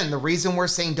 again, the reason we're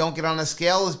saying don't get on the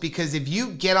scale is because if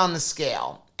you get on the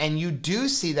scale and you do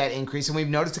see that increase, and we've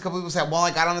noticed a couple people say, well,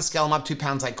 I got on the scale, I'm up 2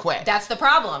 pounds, I quit. That's the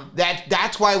problem.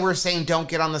 That's why we're saying don't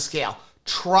get on the scale.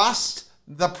 Trust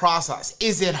the process.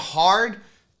 Is it hard?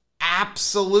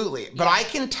 Absolutely. But I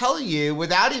can tell you,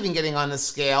 without even getting on the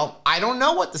scale, I don't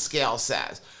know what the scale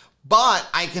says. But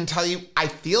I can tell you, I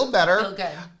feel better. Feel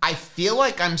good. I feel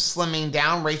like I'm slimming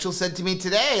down. Rachel said to me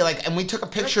today, and we took a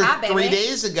picture hot, 3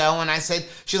 days ago, and I said,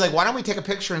 she's like, why don't we take a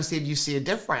picture and see if you see a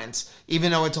difference,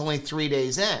 even though it's only 3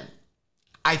 days in.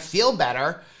 I feel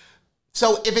better.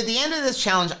 So if at the end of this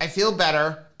challenge, I feel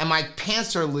better, and my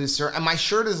pants are looser, and my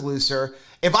shirt is looser,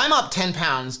 if I'm up 10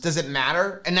 pounds, does it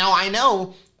matter? And now I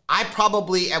know I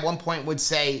probably at one point would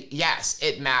say, yes,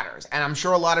 it matters. And I'm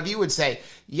sure a lot of you would say,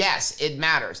 yes, it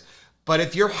matters. But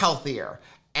if you're healthier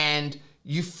and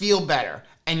you feel better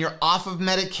and you're off of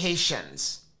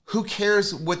medications, who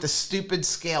cares what the stupid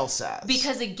scale says?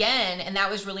 Because again, and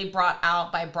that was really brought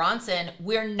out by Bronson,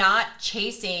 we're not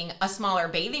chasing a smaller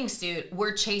bathing suit.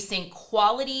 We're chasing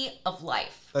quality of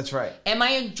life. That's right. Am I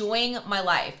enjoying my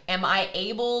life? Am I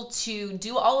able to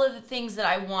do all of the things that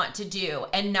I want to do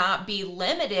and not be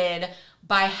limited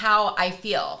by how I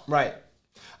feel? Right.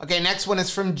 Okay, next one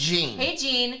is from Gene. Hey,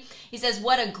 Gene. He says,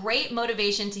 what a great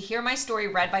motivation to hear my story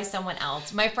read by someone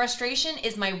else. My frustration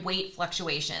is my weight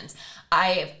fluctuations.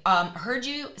 I've heard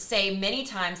you say many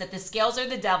times that the scales are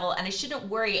the devil and I shouldn't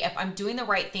worry if I'm doing the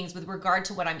right things with regard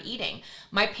to what I'm eating.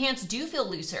 My pants do feel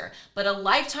looser, but a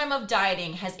lifetime of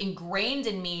dieting has ingrained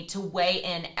in me to weigh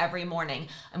in every morning.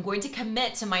 I'm going to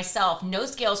commit to myself no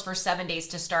scales for 7 days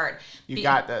to start. You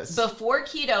got this. Before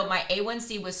keto, my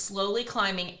A1c was slowly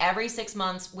climbing every 6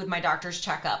 months with my doctor's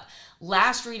checkup.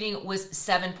 Last reading was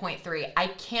 7.3. I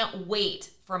can't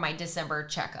wait for my December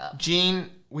checkup. Gene,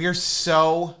 we are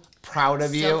so proud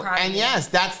of you. Proud of and you. yes,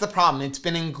 that's the problem. It's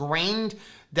been ingrained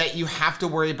that you have to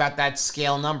worry about that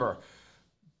scale number.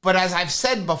 But as I've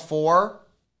said before,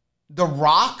 The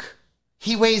Rock,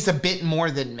 he weighs a bit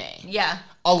more than me. Yeah.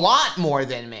 A lot more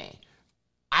than me.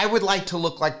 I would like to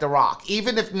look like The Rock,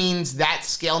 even if it means that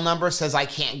scale number says I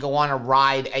can't go on a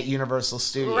ride at Universal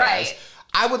Studios. Right.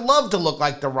 I would love to look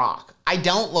like The Rock. I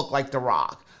don't look like The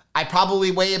Rock. I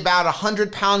probably weigh about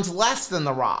 100 pounds less than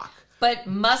The Rock. But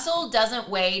muscle doesn't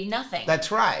weigh nothing. That's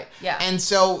right. Yeah. And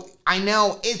so I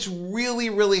know it's really,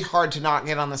 really hard to not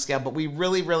get on the scale, but we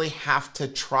really, really have to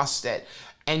trust it.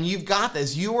 And you've got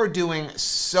this. You are doing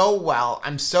so well.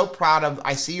 I'm so proud of,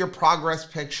 I see your progress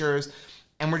pictures,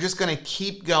 and we're just going to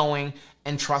keep going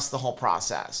and trust the whole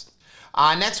process.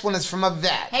 Next one is from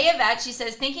Yvette. Hey Yvette, she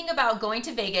says, thinking about going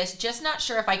to Vegas, just not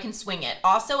sure if I can swing it.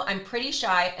 Also, I'm pretty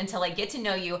shy until I get to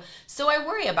know you, so I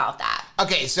worry about that.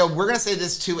 Okay, so we're going to say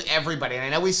this to everybody, and I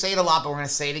know we say it a lot, but we're going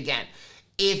to say it again.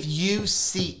 If you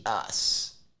see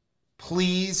us,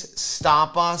 please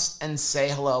stop us and say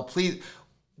hello. Please,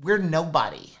 we're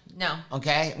nobody. No.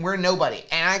 Okay? We're nobody.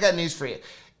 And I got news for you.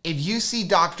 If you see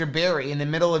Dr. Barry in the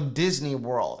middle of Disney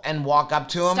World and walk up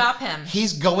to him, Stop him.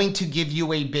 He's going to give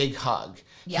you a big hug.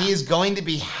 Yeah. He is going to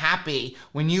be happy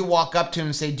when you walk up to him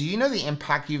and say, do you know the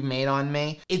impact you've made on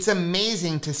me? It's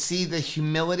amazing to see the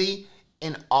humility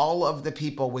in all of the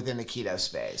people within the keto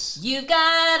space. You've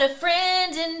got a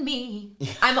friend in me.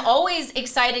 I'm always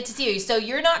excited to see you. So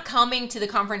you're not coming to the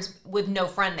conference with no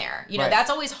friend there. You know, Right. That's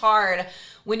always hard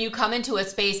when you come into a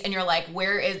space and you're like,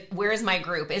 where is my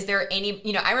group? Is there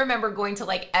any, I remember going to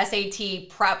like SAT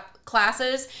prep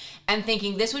classes and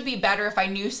thinking this would be better if I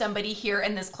knew somebody here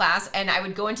in this class, and I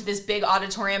would go into this big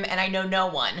auditorium and I know no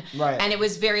one. Right. And it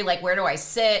was very like, where do I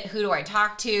sit? Who do I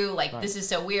talk to? Like, This is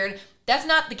so weird. That's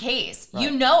not the case. Right.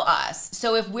 You know us.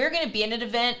 So if we're going to be in an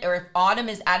event, or if Autumn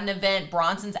is at an event,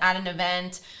 Bronson's at an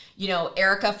event,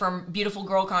 Erica from Beautiful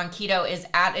Girl Con Keto is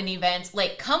at an event,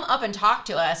 like, come up and talk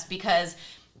to us, because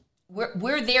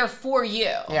we're there for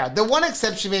you. Yeah, the one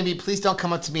exception may be, please don't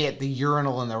come up to me at the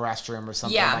urinal in the restroom or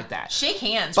something like that. Shake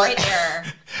hands But- right there.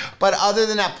 But other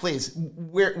than that, please,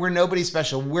 we're nobody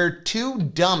special. We're two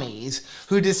dummies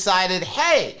who decided,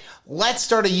 hey, let's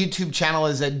start a YouTube channel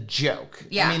as a joke.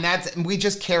 Yeah. I mean, we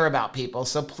just care about people.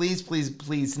 So please, please,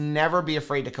 please never be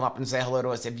afraid to come up and say hello to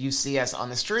us if you see us on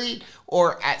the street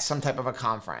or at some type of a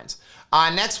conference.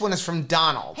 Next one is from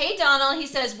Donald. Hey, Donald. He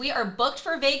says, we are booked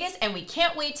for Vegas and we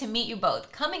can't wait to meet you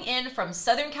both. Coming in from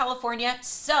Southern California.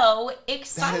 So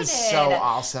excited. That is so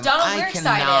awesome. Donald, we're I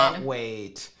cannot excited.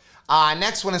 wait.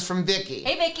 Next one is from Vicky.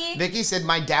 Hey, Vicky. Vicky said,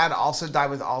 my dad also died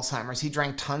with Alzheimer's. He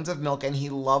drank tons of milk and he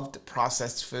loved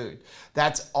processed food.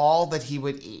 That's all that he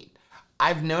would eat.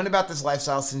 I've known about this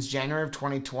lifestyle since January of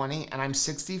 2020, and I'm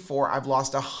 64. I've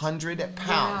lost 100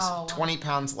 pounds, Wow. 20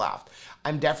 pounds left.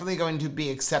 I'm definitely going to be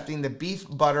accepting the beef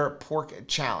butter pork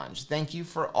challenge. Thank you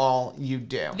for all you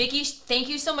do. Vicky, thank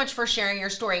you so much for sharing your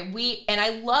story. And I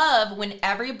love when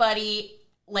everybody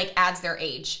like adds their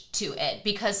age to it,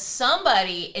 because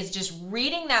somebody is just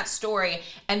reading that story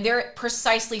and they're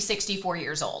precisely 64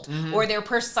 years old, or they're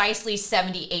precisely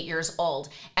 78 years old,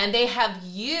 and they have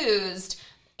used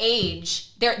age.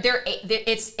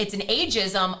 It's an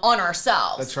ageism on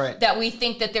ourselves. That's right. That we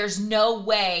think that there's no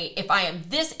way, if I am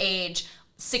this age,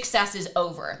 success is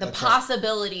over. The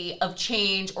possibility of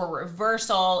change or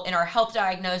reversal in our health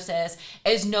diagnosis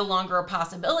is no longer a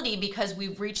possibility, because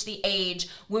we've reached the age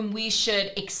when we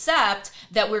should accept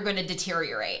that we're going to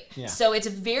deteriorate. Yeah. So it's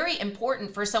very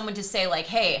important for someone to say like,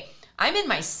 hey, I'm in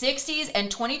my 60s and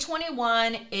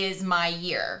 2021 is my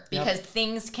year, because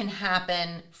things can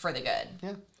happen for the good.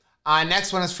 Yeah.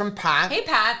 Next one is from Pat. Hey,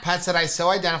 Pat. Pat said, I so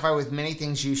identify with many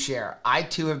things you share. I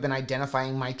too have been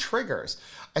identifying my triggers.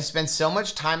 I spent so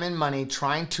much time and money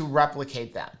trying to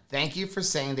replicate them. Thank you for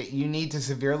saying that you need to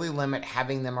severely limit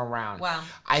having them around. Wow.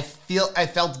 I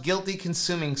felt guilty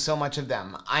consuming so much of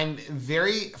them. It's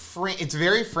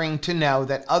very freeing to know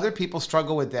that other people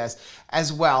struggle with this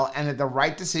as well, and that the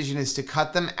right decision is to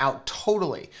cut them out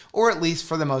totally, or at least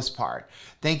for the most part.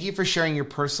 Thank you for sharing your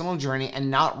personal journey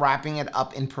and not wrapping it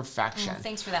up in perfection.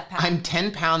 Thanks for that, Pat. I'm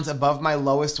 10 pounds above my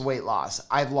lowest weight loss.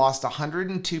 I've lost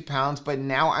 102 pounds, but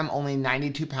now I'm only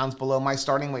 92 pounds below my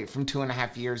starting weight from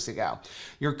 2.5 years ago.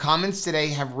 Your comments today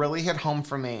have really hit home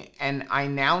for me, and I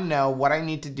now know what I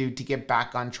need to do to get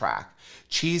back on track.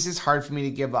 Cheese is hard for me to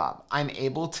give up. I'm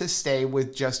able to stay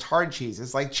with just hard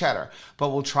cheeses like cheddar, but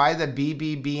we'll try the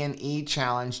BBB&E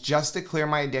challenge just to clear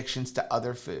my addictions to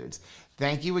other foods.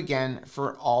 Thank you again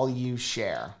for all you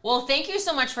share. Well, thank you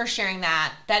so much for sharing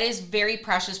that. That is very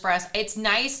precious for us. It's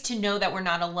nice to know that we're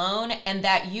not alone and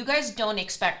that you guys don't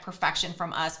expect perfection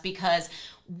from us, because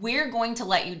we're going to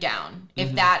let you down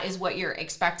if that is what you're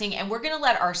expecting. And we're going to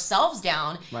let ourselves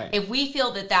down if we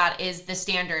feel that that is the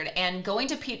standard. And going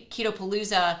to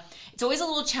Ketopalooza, it's always a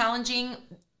little challenging,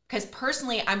 because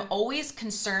personally, I'm always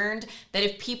concerned that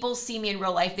if people see me in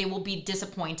real life, they will be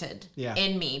disappointed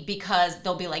in me, because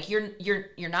they'll be like, you're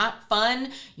not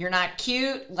fun, you're not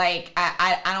cute, like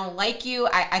I don't like you.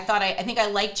 I think I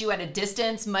liked you at a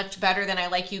distance much better than I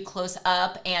like you close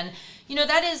up. And you know,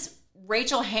 that is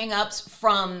Rachel hangups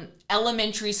from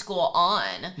elementary school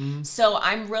on. So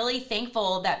I'm really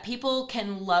thankful that people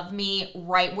can love me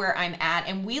right where I'm at,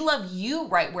 and we love you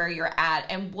right where you're at.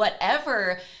 And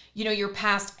whatever, you know, your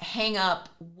past hang up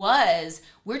was,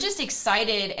 we're just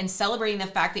excited and celebrating the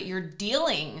fact that you're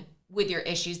dealing with your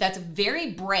issues. That's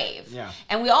very brave. Yeah.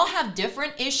 And we all have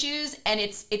different issues, and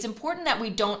it's important that we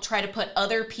don't try to put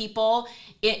other people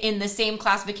in the same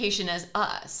classification as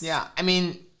us. Yeah. I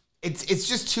mean, it's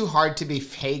just too hard to be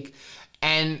fake.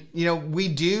 And, you know, we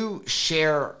do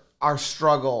share our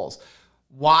struggles.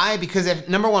 Why? Because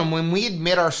number one, when we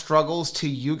admit our struggles to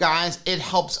you guys, it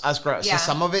helps us grow. Yeah.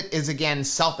 So some of it is, again,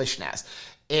 selfishness.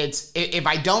 It's, if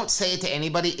I don't say it to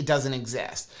anybody, it doesn't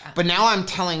exist. Yeah. But now I'm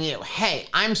telling you, hey,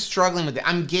 I'm struggling with it.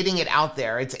 I'm getting it out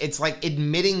there. It's like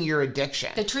admitting your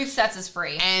addiction. The truth sets us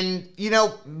free. And, you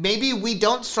know, maybe we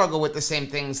don't struggle with the same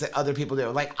things that other people do.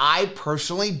 Like, I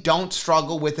personally don't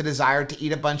struggle with the desire to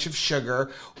eat a bunch of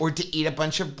sugar, or to eat a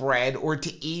bunch of bread, or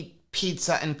to eat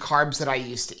pizza and carbs that I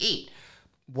used to eat.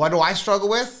 What do I struggle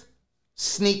with?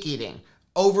 Sneak eating,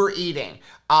 overeating,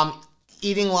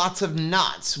 eating lots of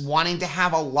nuts, wanting to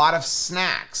have a lot of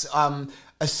snacks,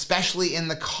 especially in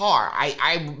the car.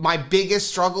 My biggest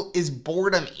struggle is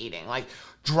boredom eating. Like,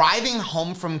 driving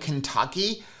home from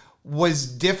Kentucky was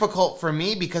difficult for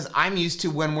me, because I'm used to,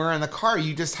 when we're in the car,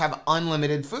 you just have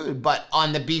unlimited food. But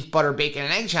on the beef, butter, bacon,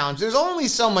 and egg challenge, there's only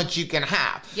so much you can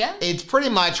have. Yeah. It's pretty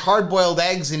much hard-boiled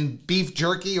eggs and beef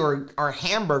jerky or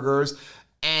hamburgers.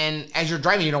 And as you're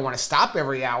driving, you don't want to stop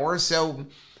every hour. So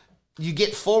you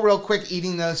get full real quick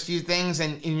eating those few things,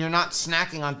 and you're not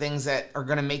snacking on things that are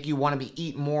going to make you want to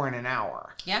eat more in an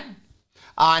hour. Yeah.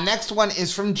 Next one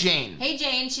is from Jane. Hey,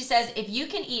 Jane. She says, if you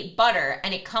can eat butter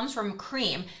and it comes from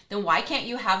cream, then why can't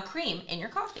you have cream in your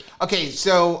coffee? Okay,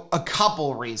 so a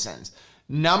couple reasons.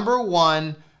 Number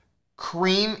one,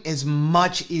 cream is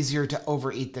much easier to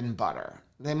overeat than butter.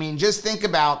 I mean, just think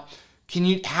about,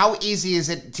 how easy is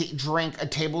it to drink a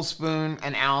tablespoon,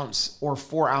 an ounce, or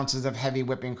 4 ounces of heavy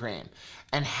whipping cream?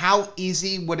 And how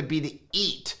easy would it be to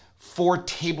eat 4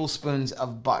 tablespoons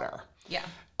of butter? Yeah.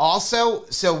 Also,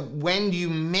 so when you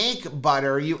make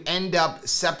butter, you end up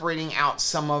separating out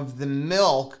some of the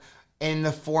milk in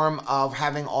the form of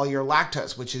having all your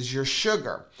lactose, which is your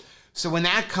sugar. So when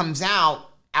that comes out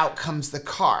comes the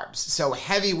carbs. So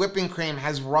heavy whipping cream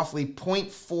has roughly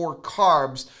 0.4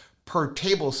 carbs per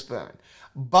tablespoon.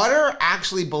 Butter,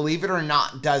 actually, believe it or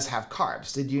not, does have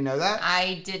carbs. Did you know that?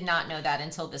 I did not know that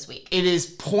until this week. It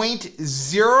is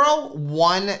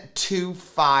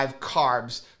 0.0125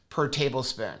 carbs per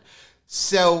tablespoon.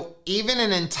 So even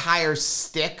an entire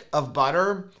stick of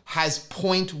butter has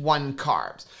 0.1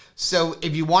 carbs. So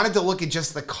if you wanted to look at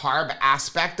just the carb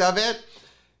aspect of it,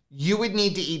 you would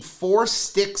need to eat 4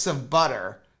 sticks of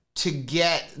butter to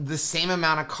get the same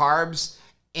amount of carbs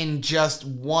in just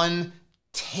 1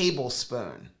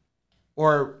 tablespoon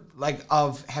or like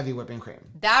of heavy whipping cream.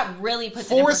 That really puts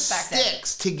it in 4 perspective.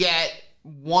 sticks to get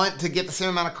the same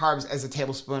amount of carbs as a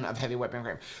tablespoon of heavy whipping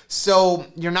cream. So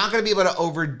you're not going to be able to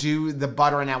overdo the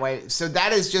butter in that way. So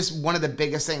that is just one of the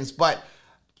biggest things. But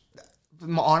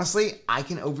honestly, I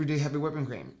can overdo heavy whipping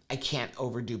cream. I can't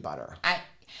overdo butter. I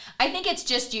think it's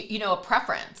just, you know, a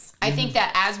preference. I think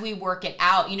that as we work it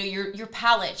out, you know, your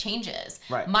palate changes.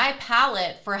 Right. My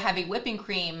palate for heavy whipping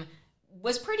cream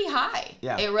was pretty high.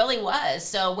 Yeah. It really was.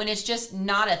 So when it's just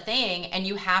not a thing and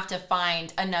you have to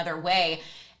find another way,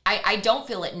 I don't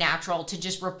feel it natural to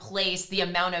just replace the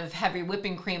amount of heavy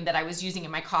whipping cream that I was using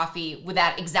in my coffee with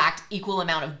that exact equal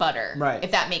amount of butter. Right. If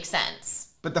that makes sense.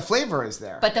 But the flavor is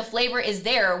there. But the flavor is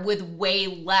there with way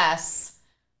less,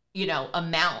 you know,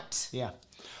 amount. Yeah.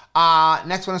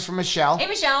 Next one is from Michelle. Hey,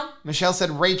 Michelle. Michelle said,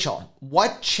 Rachel,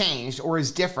 what changed or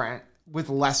is different with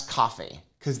less coffee?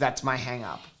 Because that's my hang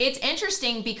up. It's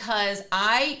interesting because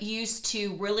I used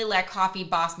to really let coffee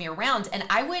boss me around, and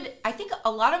I think a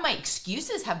lot of my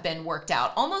excuses have been worked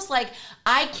out. Almost like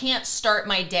I can't start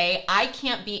my day. I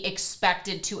can't be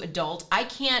expected to adult. I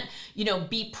can't, you know,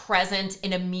 be present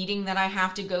in a meeting that I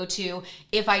have to go to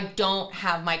if I don't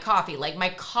have my coffee. Like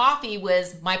my coffee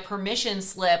was my permission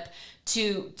slip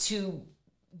to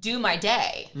do my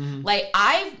day. Like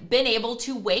I've been able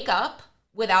to wake up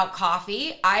without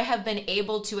coffee. I have been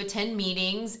able to attend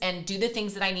meetings and do the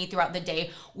things that I need throughout the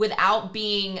day without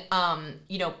being,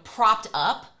 you know, propped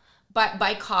up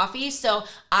by coffee. So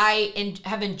I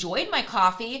have enjoyed my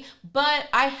coffee, but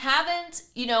I haven't,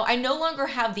 you know, I no longer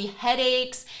have the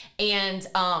headaches and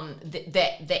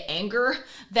the anger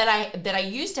that I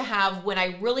used to have when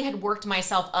I really had worked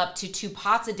myself up to 2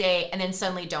 pots a day and then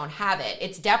suddenly don't have it.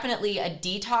 It's definitely a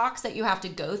detox that you have to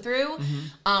go through.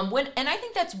 And I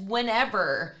think that's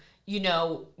whenever, you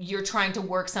know, you're trying to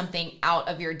work something out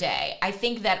of your day. I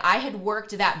think that I had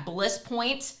worked that bliss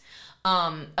point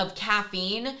of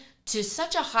caffeine to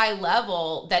such a high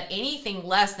level that anything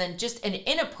less than just an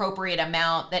inappropriate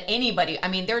amount that anybody, I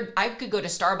mean, I could go to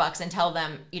Starbucks and tell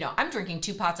them, you know, I'm drinking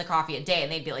 2 pots of coffee a day,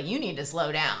 and they'd be like, you need to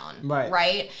slow down.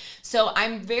 Right. So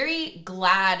I'm very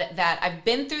glad that I've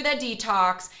been through that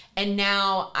detox, and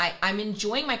now I'm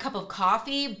enjoying my cup of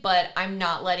coffee, but I'm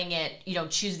not letting it, you know,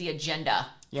 choose the agenda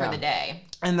for the day.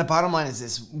 And the bottom line is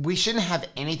this: we shouldn't have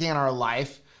anything in our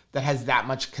life that has that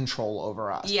much control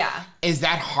over us. Yeah. Is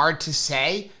that hard to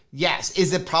say? Yes.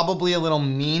 Is it probably a little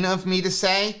mean of me to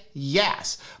say?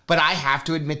 Yes. But I have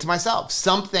to admit to myself,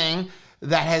 something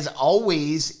that has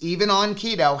always, even on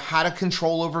keto, had a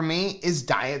control over me is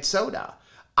diet soda.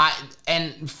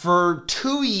 And for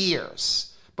 2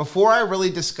 years, before I really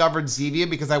discovered Zevia,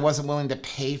 because I wasn't willing to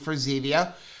pay for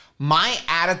Zevia, my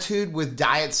attitude with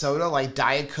diet soda, like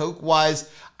Diet Coke, was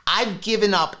I've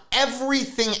given up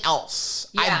everything else.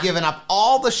 Yeah. I've given up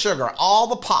all the sugar, all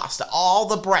the pasta, all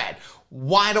the bread.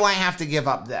 Why do I have to give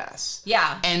up this?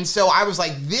 Yeah. And so I was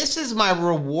like, this is my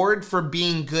reward for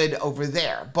being good over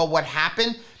there. But what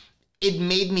happened, it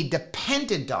made me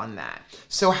dependent on that.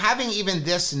 So having even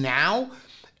this now,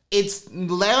 it's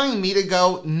allowing me to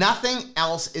go, nothing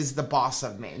else is the boss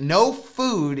of me. No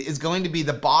food is going to be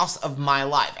the boss of my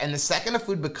life. And the second a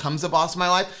food becomes the boss of my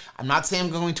life, I'm not saying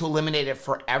I'm going to eliminate it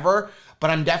forever, but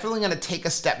I'm definitely going to take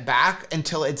a step back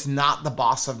until it's not the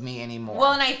boss of me anymore.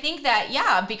 Well, and I think that,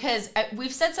 yeah, because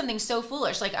we've said something so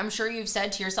foolish. Like, I'm sure you've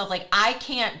said to yourself, like, I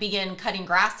can't begin cutting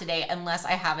grass today unless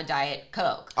I have a Diet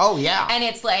Coke. Oh, yeah. And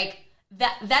it's like,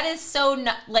 that is so,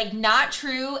 not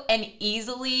true and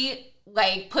easily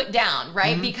put down,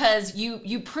 right? Because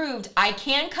you proved I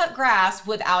can cut grass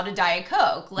without a Diet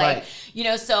Coke. Right. You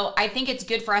know, so I think it's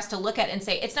good for us to look at and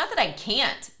say, it's not that I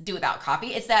can't do without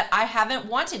coffee, it's that I haven't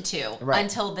wanted to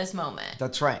until this moment.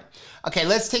 That's right. Okay,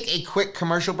 let's take a quick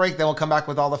commercial break, then we'll come back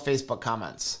with all the Facebook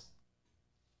comments.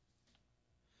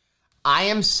 I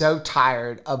am so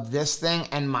tired of this thing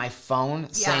and my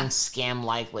phone saying scam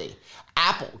likely.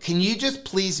 Apple, can you just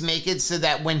please make it so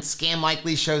that when scam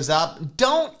likely shows up,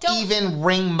 don't even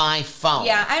ring my phone.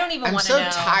 Yeah, I don't even want to know.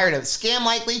 I'm so tired of it. Scam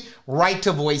likely, right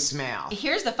to voicemail.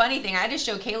 Here's the funny thing. I had to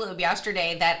show Caleb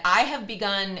yesterday that I have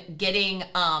begun getting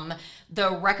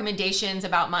the recommendations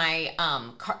about my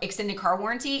extended car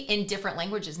warranty in different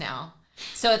languages now.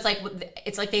 So it's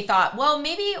like they thought, well,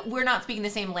 maybe we're not speaking the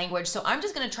same language, so I'm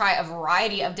just going to try a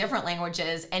variety of different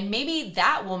languages, and maybe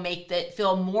that will make it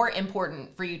feel more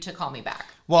important for you to call me back.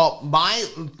 Well, my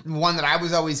one that I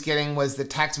was always getting was the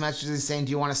text messages saying,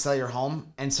 do you want to sell your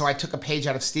home? And so I took a page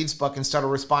out of Steve's book and started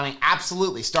responding,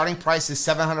 absolutely. Starting price is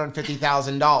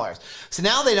 $750,000. So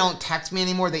now they don't text me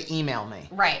anymore, they email me.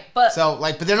 Right. But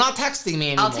they're not texting me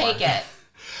anymore. I'll take it.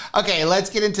 Okay, let's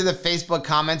get into the Facebook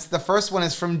comments. The first one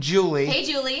is from Julie. Hey,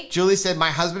 Julie. Julie said, my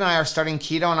husband and I are starting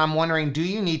keto, and I'm wondering, do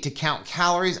you need to count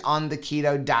calories on the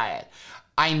keto diet?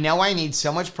 I know I need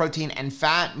so much protein and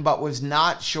fat, but was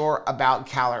not sure about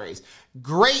calories.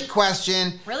 Great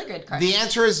question. Really good question. The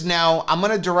answer is no. I'm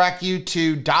going to direct you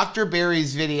to Dr.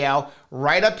 Barry's video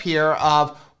right up here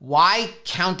of why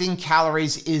counting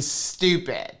calories is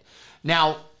stupid.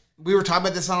 Now, we were talking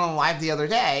about this on live the other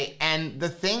day, and the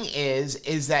thing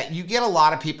is that you get a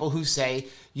lot of people who say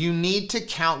you need to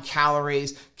count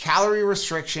calories. Calorie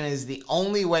restriction is the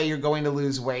only way you're going to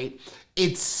lose weight.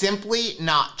 It's simply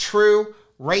not true.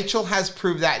 Rachel has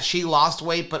proved that. She lost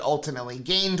weight, but ultimately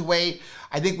gained weight.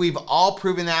 I think we've all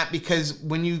proven that, because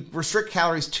when you restrict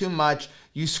calories too much,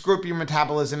 you screw up your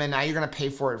metabolism, and now you're going to pay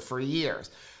for it for years.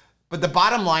 But the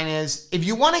bottom line is, if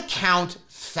you want to count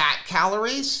fat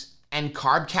calories and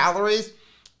carb calories,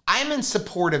 I'm in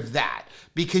support of that,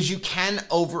 because you can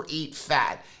overeat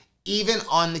fat, even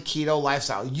on the keto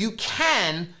lifestyle. You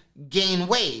can gain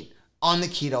weight on the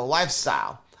keto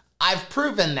lifestyle. I've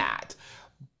proven that.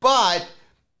 But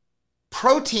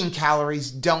protein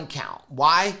calories don't count.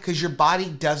 Why? Because your body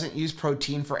doesn't use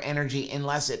protein for energy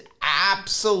unless it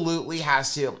absolutely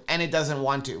has to, and it doesn't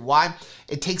want to. Why?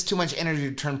 It takes too much energy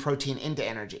to turn protein into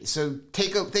energy. So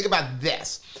think about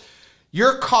this.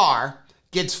 Your car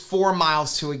gets 4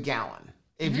 miles to a gallon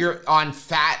if you're on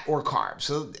fat or carbs.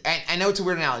 So I know it's a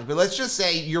weird analogy, but let's just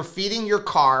say you're feeding your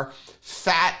car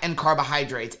fat and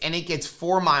carbohydrates, and it gets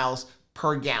 4 miles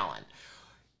per gallon.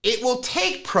 It will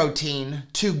take protein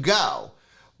to go,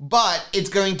 but it's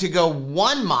going to go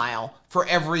 1 mile for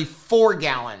every 4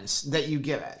 gallons that you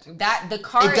give it. It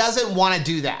doesn't want to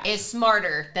do that. It's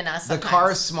smarter than us sometimes. The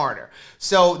car is smarter.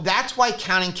 So that's why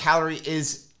counting calorie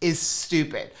is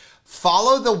stupid.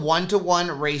 Follow the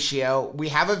 1-to-1 ratio. We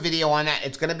have a video on that.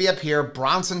 It's going to be up here.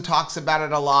 Bronson talks about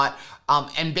it a lot.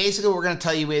 And basically what we're going to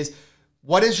tell you is,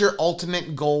 what is your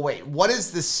ultimate goal weight? What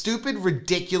is the stupid,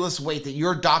 ridiculous weight that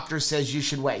your doctor says you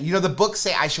should weigh? You know, the books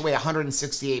say I should weigh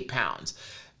 168 pounds.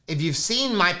 If you've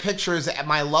seen my pictures at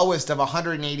my lowest of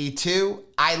 182,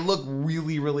 I look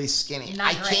really, really skinny.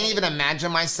 I can't even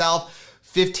imagine myself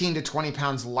 15 to 20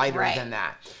 pounds lighter than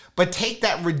that. But take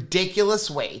that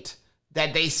ridiculous weight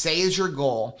that they say is your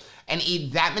goal and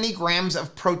eat that many grams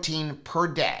of protein per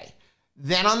day.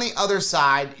 Then on the other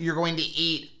side, you're going to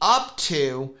eat up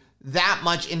to that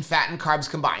much in fat and carbs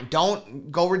combined.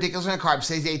 Don't go ridiculous on the carbs.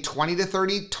 Say 20 to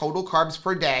 30 total carbs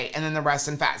per day, and then the rest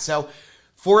in fat. So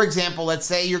for example, let's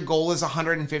say your goal is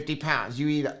 150 pounds. You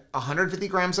eat 150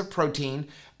 grams of protein,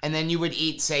 and then you would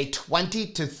eat, say, 20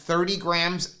 to 30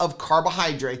 grams of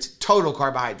carbohydrates, total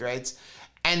carbohydrates,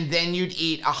 and then you'd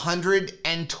eat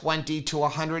 120 to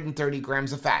 130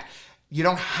 grams of fat. You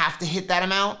don't have to hit that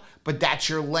amount, but that's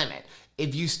your limit.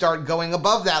 If you start going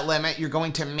above that limit, you're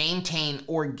going to maintain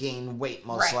or gain weight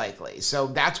most likely. So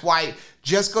that's why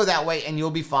just go that way and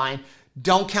you'll be fine.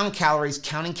 Don't count calories.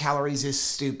 Counting calories is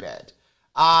stupid.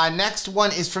 Next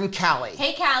one is from Callie.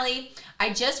 Hey, Callie.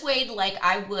 I just weighed like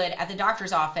I would at the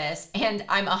doctor's office, and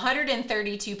I'm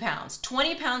 132 pounds.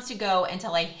 20 pounds to go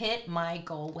until I hit my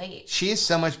goal weight. She is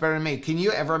so much better than me. Can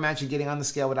you ever imagine getting on the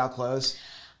scale without clothes?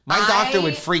 My doctor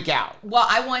would freak out. Well,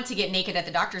 I want to get naked at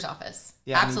the doctor's office.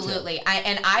 Yeah, absolutely.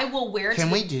 I will wear.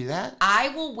 Can we do that? I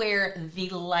will wear the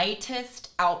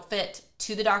lightest outfit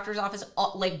to the doctor's office,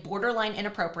 like borderline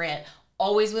inappropriate,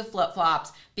 always with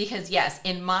flip-flops, because yes,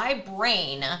 in my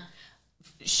brain,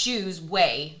 shoes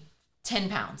weigh 10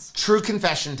 pounds. True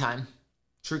confession time.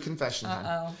 True confession time.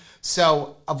 Uh-oh.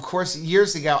 So, of course,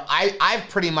 years ago, I've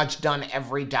pretty much done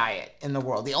every diet in the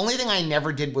world. The only thing I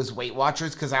never did was Weight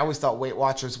Watchers, because I always thought Weight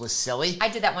Watchers was silly. I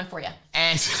did that one for you.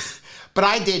 But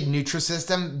I did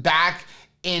Nutrisystem back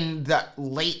in the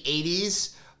late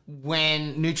 80s.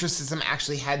 when Nutrisystem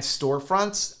actually had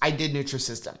storefronts, I did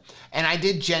Nutrisystem. And I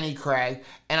did Jenny Craig,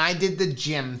 and I did the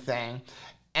gym thing.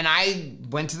 And I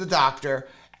went to the doctor,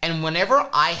 and whenever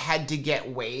I had to get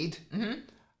weighed,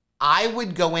 I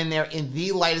would go in there in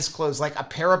the lightest clothes, like a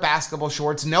pair of basketball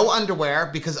shorts, no underwear,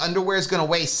 because underwear is going to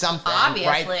weigh something.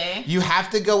 Obviously. Right? You have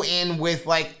to go in with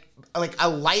like a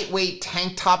lightweight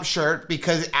tank top shirt,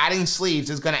 because adding sleeves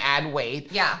is going to add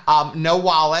weight. Yeah. No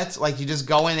wallet. Like, you just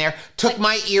go in there. Took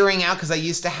my earring out, because I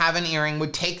used to have an earring.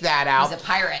 Would take that out. He's a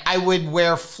pirate. I would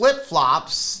wear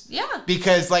flip-flops. Yeah.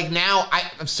 Because like now,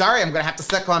 I'm sorry, I'm going to have to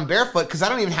cycle on barefoot, because I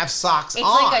don't even have socks on.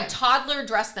 It's like a toddler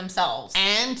dressed themselves.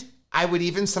 And I would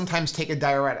even sometimes take a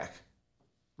diuretic.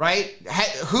 Right?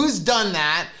 Who's done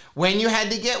that? When you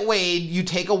had to get weighed, you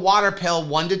take a water pill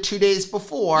 1 to 2 days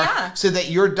before, so that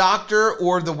your doctor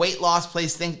or the weight loss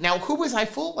place thinks, now who was I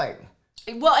fooling?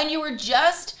 Well, and you were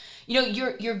just,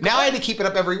 you're now I had to keep it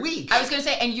up every week. I was going to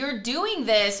say, and you're doing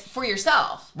this for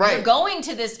yourself. Right. You're going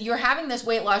to this, you're having this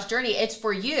weight loss journey. It's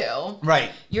for you.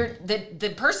 Right. You're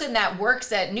the person that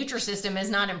works at Nutrisystem is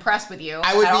not impressed with you.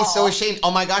 I would be so ashamed.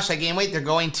 Oh my gosh, I gained weight. They're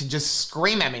going to just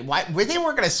scream at me. Why? They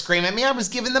weren't going to scream at me. I was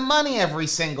giving them money every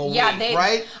single week,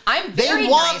 right? They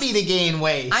want me to gain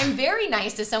weight. I'm very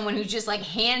nice to someone who's just like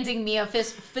handing me a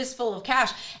fistful of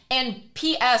cash. And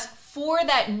P.S., for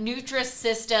that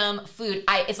Nutrisystem food,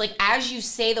 it's like, as you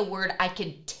say the word, I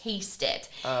could taste it.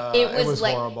 It was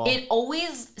like horrible. It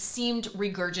always seemed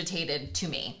regurgitated to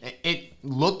me. It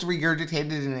looked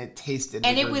regurgitated and it tasted.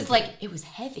 And it was like, it was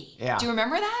heavy. Yeah. Do you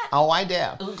remember that? Oh, I do.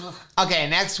 Ugh. Okay,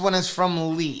 next one is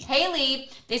from Lee. Hey Lee,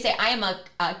 they say, I am a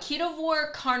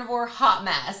ketovore, carnivore hot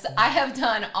mess. I have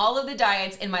done all of the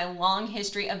diets in my long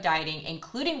history of dieting,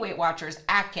 including Weight Watchers,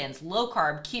 Atkins, low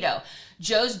carb, keto,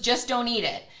 Joe's Just Don't Eat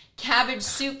It, cabbage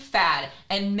soup fad,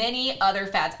 and many other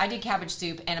fads. I did cabbage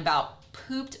soup and about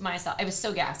pooped myself. It was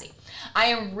so gassy. I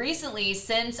am recently,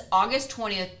 since August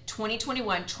 20th,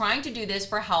 2021, trying to do this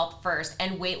for health first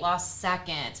and weight loss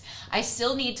second. I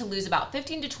still need to lose about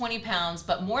 15 to 20 pounds,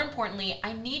 but more importantly,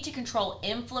 I need to control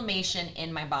inflammation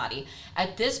in my body.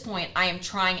 At this point, I am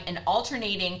trying an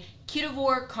alternating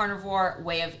ketovore, carnivore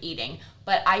way of eating,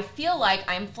 but I feel like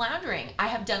I'm floundering. I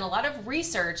have done a lot of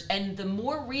research, and the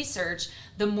more research,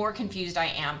 the more confused I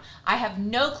am. I have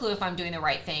no clue if I'm doing the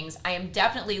right things. I am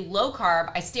definitely low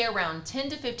carb. I stay around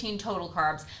 10 to 15 total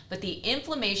carbs, but the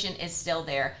inflammation is still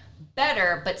there.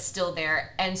 Better, but still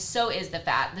there, and so is the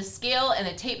fat. The scale and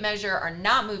the tape measure are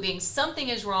not moving. Something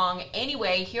is wrong.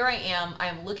 Anyway, here I am. I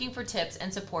am looking for tips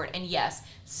and support, and yes,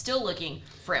 still looking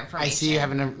for information. I see you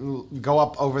having to go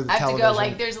up over the television. I have to go,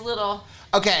 like, there's a little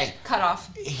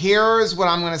cutoff. Here's what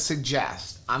I'm going to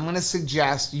suggest. I'm going to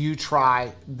suggest you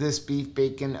try this beef,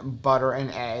 bacon, butter,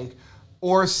 and egg,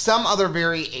 or some other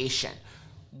variation.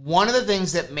 One of the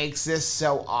things that makes this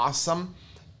so awesome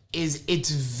is it's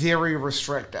very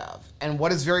restrictive. And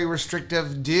what does very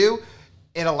restrictive do?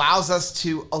 It allows us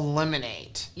to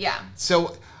eliminate. Yeah.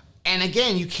 So, and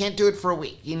again, you can't do it for a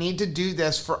week. You need to do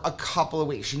this for a couple of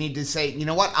weeks. You need to say, you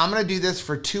know what? I'm going to do this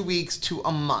for 2 weeks to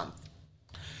a month.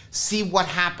 See what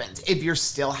happens. If you're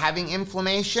still having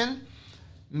inflammation,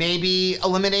 maybe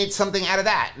eliminate something out of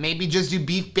that. Maybe just do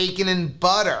beef, bacon, and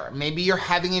butter. Maybe you're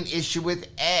having an issue with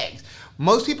eggs.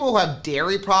 Most people who have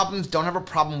dairy problems don't have a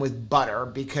problem with butter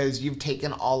because you've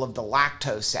taken all of the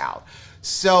lactose out.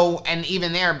 So, and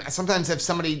even there, sometimes if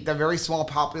the very small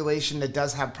population that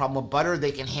does have a problem with butter,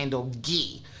 they can handle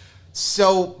ghee.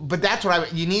 So, but that's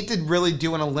what you need to really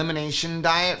do an elimination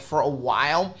diet for a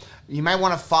while. You might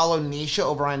want to follow Nisha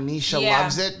over on Nisha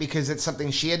Loves It, because it's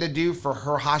something she had to do for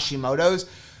her Hashimoto's.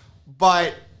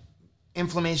 But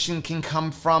inflammation can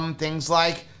come from things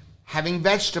like having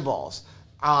vegetables,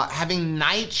 having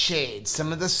nightshades,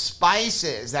 some of the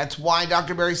spices. That's why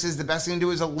Dr. Berry says the best thing to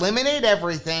do is eliminate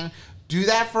everything, do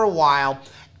that for a while,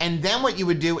 and then what you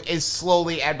would do is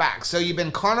slowly add back. So you've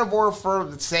been carnivore for,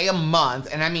 let's say, a month,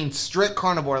 and I mean strict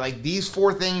carnivore, like these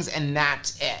 4 things, and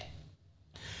that's it.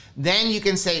 Then you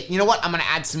can say, you know what, I'm going to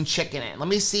add some chicken in. Let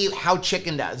me see how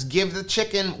chicken does. Give the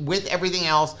chicken with everything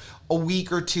else a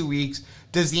week or 2 weeks.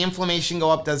 Does the inflammation go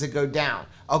up? Does it go down?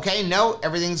 Okay, no,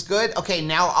 everything's good. Okay,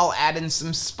 now I'll add in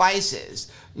some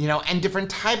spices, and different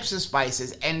types of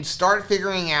spices, and start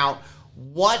figuring out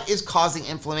what is causing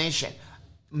inflammation.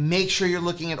 Make sure you're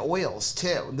looking at oils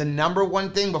too. The number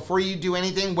one thing before you do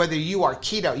anything, whether you are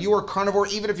keto, you are carnivore,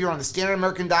 even if you're on the standard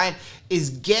American diet,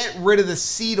 is get rid of the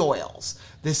seed oils.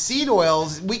 The seed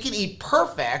oils, we can eat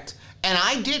perfect, and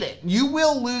I did it. You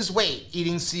will lose weight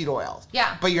eating seed oils.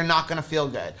 Yeah. But you're not gonna feel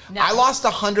good. No. I lost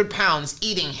 100 pounds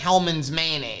eating Hellmann's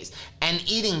mayonnaise and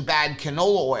eating bad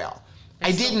canola oil.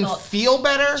 I didn't feel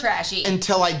better trashy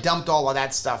until I dumped all of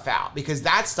that stuff out, because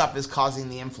that stuff is causing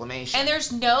the inflammation. And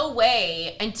there's no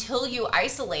way until you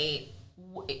isolate,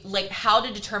 like, how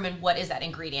to determine what is that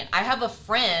ingredient. I have a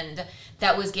friend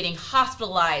that was getting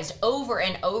hospitalized over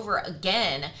and over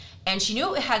again, and she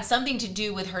knew it had something to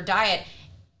do with her diet.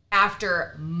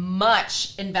 After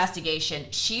much investigation,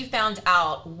 she found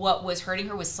out what was hurting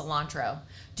her was cilantro.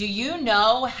 Do you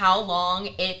know how long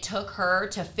it took her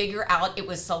to figure out it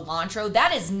was cilantro?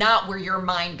 That is not where your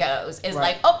mind goes. Is right.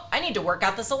 like, oh, I need to work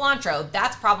out the cilantro.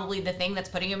 That's probably the thing that's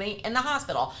putting me in the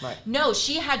hospital. Right. No,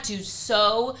 she had to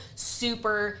so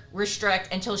super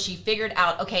restrict until she figured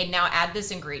out, okay, now add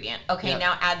this ingredient. Okay,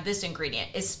 now add this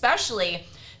ingredient. Especially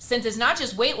since it's not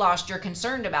just weight loss you're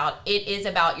concerned about, it is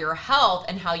about your health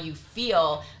and how you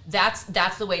feel. That's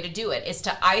the way to do it, is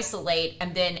to isolate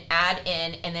and then add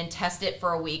in and then test it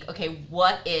for a week. Okay,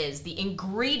 what is the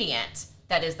ingredient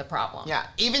that is the problem? Yeah,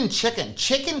 even chicken.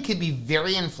 Chicken could be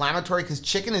very inflammatory because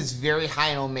chicken is very high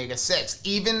in omega-6,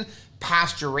 even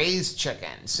pasture-raised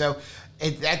chicken. So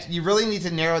you really need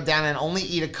to narrow it down and only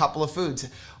eat a couple of foods.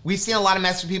 We've seen a lot of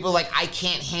messages from people like, I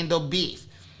can't handle beef.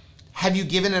 Have you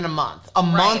given it a month? A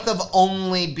month of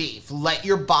only beef. Let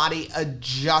your body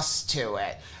adjust to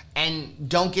it. And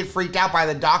don't get freaked out by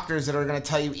the doctors that are going to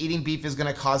tell you eating beef is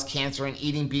going to cause cancer and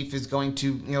eating beef is going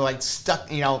to,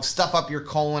 stuff up your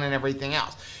colon and everything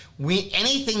else.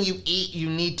 Anything you eat, you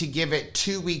need to give it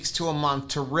 2 weeks to a month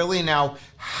to really know,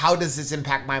 how does this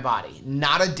impact my body?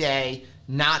 Not a day,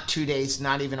 not 2 days,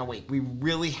 not even a week. We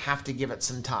really have to give it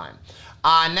some time.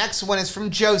 Next one is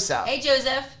from Joseph. Hey,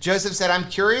 Joseph. Joseph said, I'm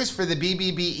curious for the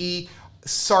BBBE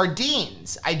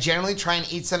sardines. I generally try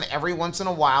and eat some every once in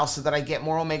a while so that I get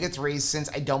more omega-3s since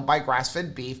I don't buy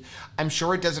grass-fed beef. I'm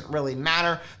sure it doesn't really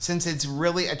matter since it's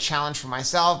really a challenge for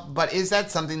myself, but is that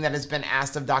something that has been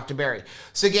asked of Dr. Berry?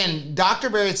 So again,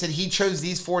 Dr. Berry said he chose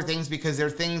these 4 things because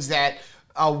they're things that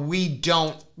we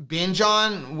don't binge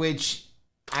on, which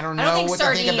I don't know what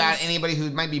to think about anybody who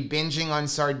might be binging on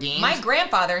sardines. My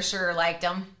grandfather sure liked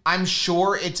them. I'm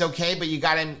sure it's okay, but you're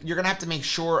gonna have to make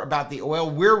sure about the oil.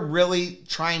 We're really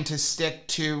trying to stick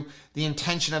to the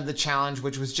intention of the challenge,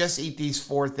 which was just eat these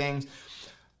 4 things.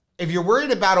 If you're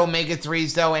worried about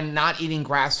omega-3s though and not eating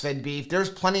grass-fed beef, there's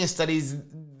plenty of studies.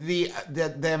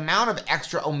 The amount of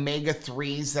extra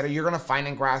omega-3s that you're gonna find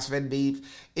in grass-fed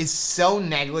beef is so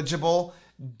negligible.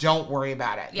 Don't worry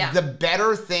about it. Yeah. The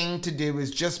better thing to do is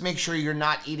just make sure you're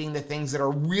not eating the things that are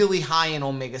really high in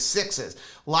omega-6s,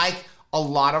 like a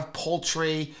lot of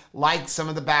poultry, like some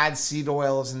of the bad seed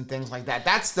oils and things like that.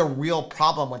 That's the real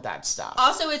problem with that stuff.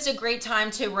 Also, it's a great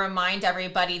time to remind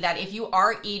everybody that if you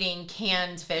are eating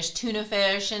canned fish, tuna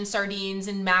fish and sardines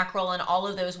and mackerel and all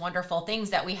of those wonderful things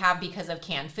that we have because of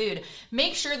canned food,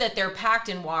 make sure that they're packed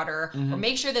in water or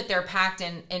make sure that they're packed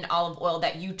in olive oil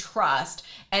that you trust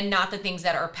and not the things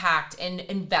that are packed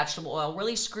in vegetable oil.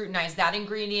 Really scrutinize that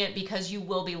ingredient because you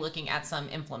will be looking at some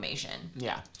inflammation.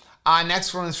 Yeah.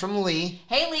 Next one is from Lee.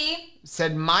 Hey, Lee.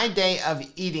 Said, my day of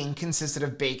eating consisted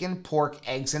of bacon, pork,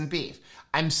 eggs, and beef.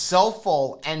 I'm so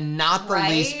full and not the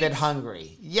least bit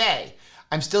hungry. Yay.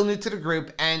 I'm still new to the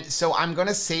group, and so I'm going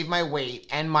to save my weight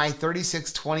and my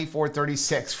 36, 24,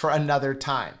 36 for another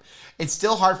time. It's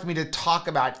still hard for me to talk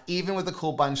about, even with a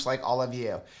cool bunch like all of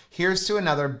you. Here's to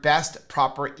another best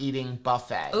proper eating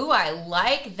buffet. Ooh, I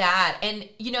like that. And,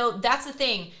 that's the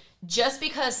thing. Just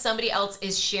because somebody else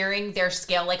is sharing their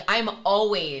scale, like, I'm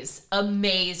always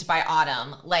amazed by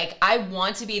Autumn. Like, I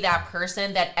want to be that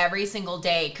person that every single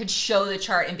day could show the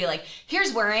chart and be like,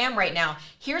 here's where I am right now.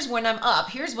 Here's when I'm up.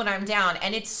 Here's when I'm down.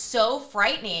 And it's so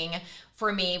frightening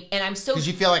for me. And I'm so... Because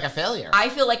you feel like a failure. I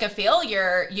feel like a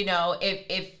failure,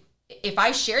 if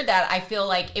I shared that, I feel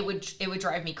like it would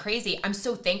drive me crazy. I'm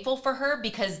so thankful for her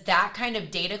because that kind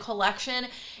of data collection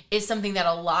is something that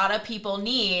a lot of people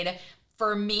need.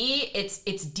 For me,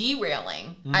 it's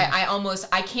derailing.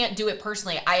 I can't do it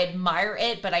personally. I admire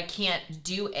it, but I can't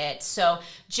do it. So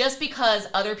just because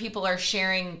other people are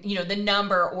sharing, the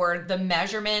number or the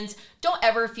measurements, don't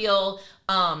ever feel,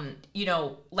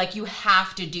 like you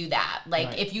have to do that.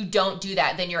 Like if you don't do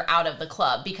that, then you're out of the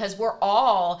club because we're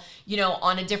all,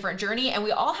 on a different journey and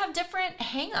we all have different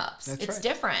hangups. It's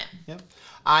different. Yep.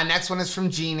 Next one is from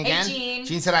Jean again. Hey, Jean.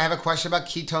 Jean said, I have a question about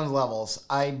ketone levels.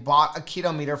 I bought a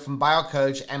keto meter from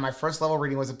BioCoach and my first level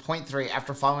reading was a 0.3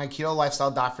 after following a keto lifestyle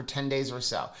diet for 10 days or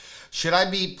so. Should I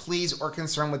be pleased or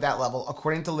concerned with that level?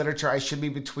 According to literature, I should be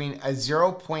between a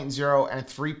 0.0 and a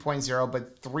 3.0,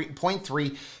 but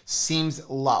 3.3 seems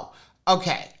low.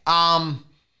 Okay. Stuff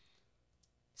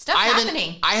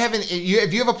happening.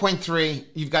 If you have a 0.3,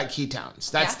 you've got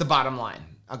ketones. That's the bottom line.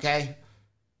 Okay.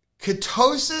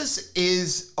 Ketosis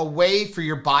is a way for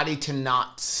your body to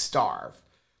not starve.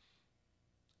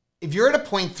 If you're at a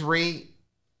 0.3,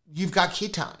 you've got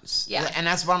ketones. Yeah. And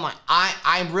that's what I'm like.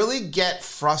 I really get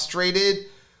frustrated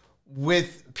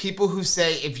with people who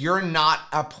say if you're not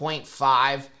a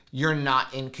 0.5, you're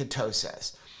not in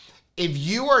ketosis. If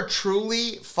you are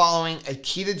truly following a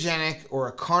ketogenic or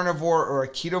a carnivore or a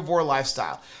ketovore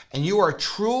lifestyle, and you are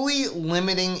truly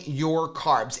limiting your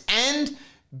carbs and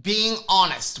being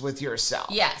honest with yourself.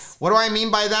 Yes. What do I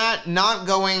mean by that? Not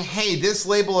going, hey, this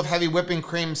label of heavy whipping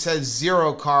cream says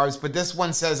 0 carbs, but this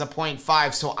one says a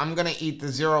 0.5, so I'm going to eat the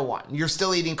 0 one. You're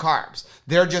still eating carbs.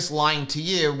 They're just lying to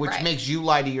you, which makes you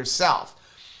lie to yourself.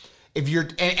 If you're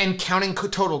and counting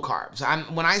total carbs.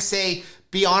 When I say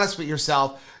be honest with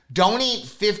yourself, don't eat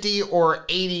 50 or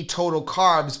 80 total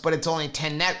carbs, but it's only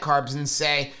 10 net carbs, and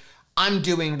say, I'm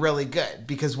doing really good.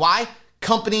 Because why?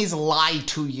 Companies lie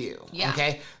to you,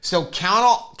 okay? So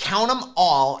count them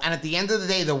all, and at the end of the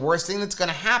day, the worst thing that's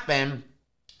gonna happen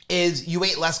is you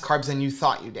ate less carbs than you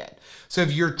thought you did. So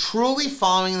if you're truly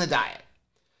following the diet,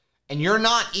 and you're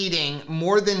not eating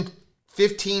more than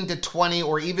 15 to 20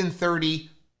 or even 30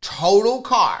 total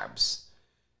carbs,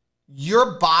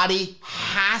 your body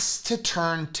has to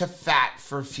turn to fat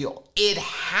for fuel. It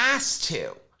has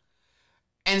to.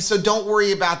 And so don't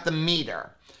worry about the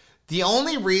meter. The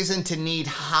only reason to need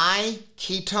high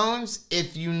ketones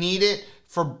if you need it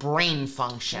for brain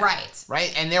function.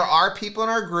 Right? And there are people in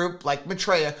our group, like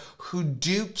Maitreya, who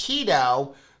do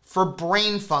keto for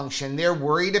brain function. They're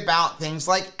worried about things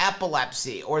like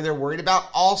epilepsy, or they're worried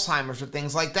about Alzheimer's or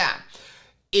things like that.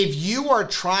 If you are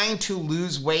trying to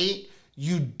lose weight,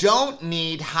 you don't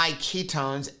need high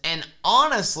ketones, and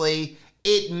honestly,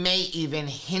 it may even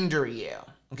hinder you.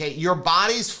 Okay, your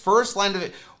body's first line of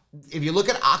it. If you look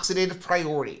at oxidative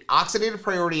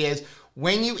priority is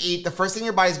when you eat, the first thing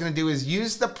your body's going to do is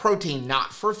use the protein,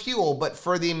 not for fuel, but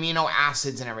for the amino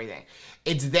acids and everything.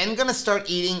 It's then going to start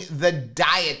eating the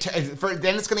diet.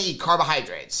 Then it's going to eat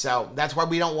carbohydrates. So that's why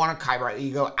we don't want a carbohydrate.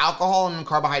 You go alcohol and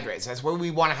carbohydrates. That's why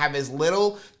we want to have as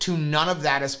little to none of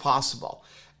that as possible.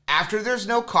 After there's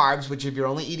no carbs, which if you're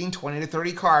only eating 20 to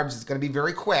 30 carbs, it's going to be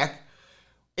very quick.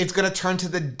 It's going to turn to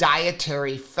the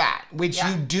dietary fat, which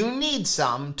you do need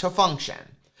some to function.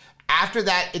 After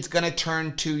that, it's going to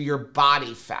turn to your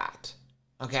body fat,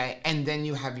 okay? And then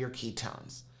you have your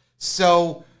ketones.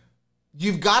 So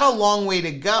you've got a long way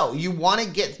to go. You want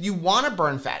to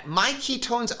burn fat. My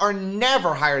ketones are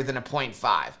never higher than a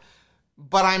 0.5,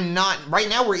 but I'm not, right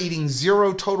now we're eating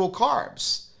 0 total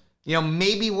carbs. You know,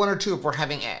 maybe 1 or 2 if we're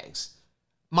having eggs.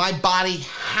 My body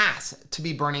has to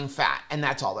be burning fat, and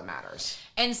that's all that matters.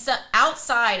 And so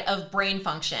outside of brain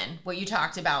function, what you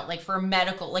talked about, like for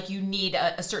medical, like you need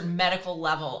a certain medical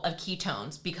level of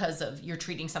ketones because of you're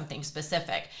treating something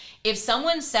specific. If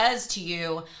someone says to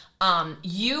you,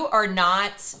 you are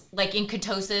not like in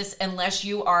ketosis unless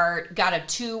you are got a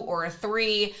 2 or a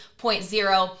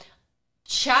 3.0,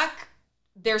 check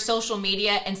their social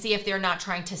media and see if they're not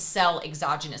trying to sell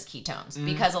exogenous ketones,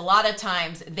 because a lot of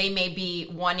times they may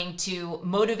be wanting to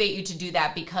motivate you to do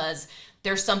that because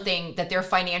there's something that they're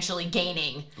financially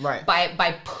gaining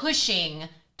by pushing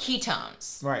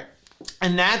ketones. Right.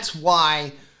 And that's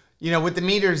why, you know, with the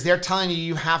meters, they're telling you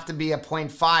you have to be a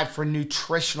 0.5 for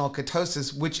nutritional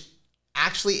ketosis, which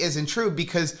actually isn't true,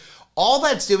 because all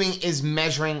that's doing is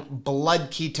measuring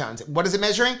blood ketones. What is it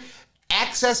measuring?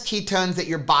 Excess ketones that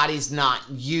your body's not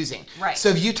using. Right. So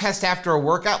if you test after a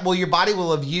workout, well, your body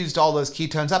will have used all those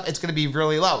ketones up. It's going to be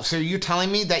really low. So are you telling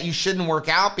me that you shouldn't work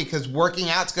out because working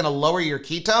out's going to lower your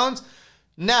ketones?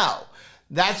 No.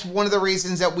 That's one of the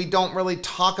reasons that we don't really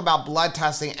talk about blood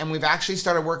testing. And we've actually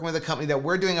started working with a company that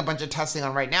we're doing a bunch of testing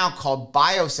on right now called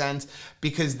Biosense,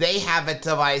 because they have a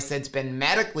device that's been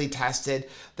medically tested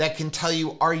that can tell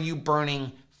you, are you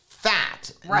burning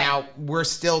fat? Right. Now, we're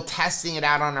still testing it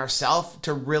out on ourselves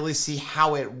to really see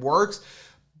how it works.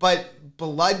 But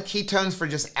blood ketones for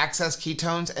just excess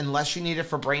ketones, unless you need it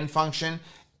for brain function,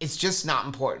 it's just not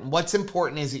important. What's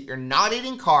important is that you're not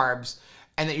eating carbs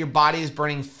and that your body is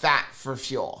burning fat for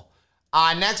fuel.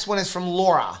 Next one is from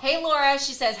Laura. Hey, Laura.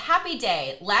 She says, happy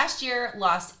day. Last year,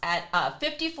 lost at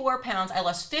 54 pounds. I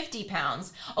lost 50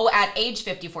 pounds. Oh, at age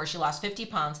 54, she lost 50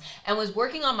 pounds and was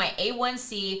working on my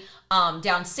A1c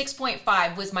down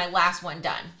 6.5 was my last one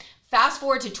done. Fast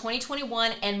forward to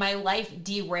 2021 and my life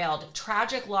derailed.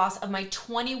 Tragic loss of my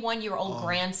 21-year-old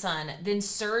grandson, then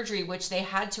surgery, which they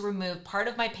had to remove part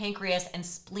of my pancreas and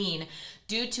spleen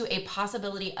due to a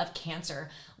possibility of cancer.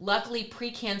 Luckily,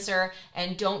 pre-cancer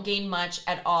and don't gain much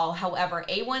at all. However,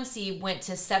 A1C went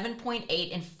to 7.8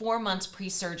 in 4 months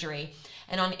pre-surgery.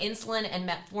 and on insulin and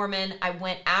metformin. I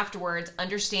went afterwards,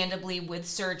 understandably, with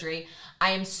surgery. I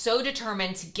am so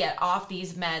determined to get off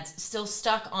these meds, still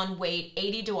stuck on weight,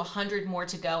 80 to 100 more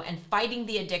to go, and fighting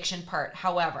the addiction part.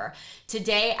 However,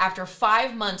 today, after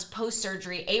 5 months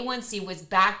post-surgery, A1c was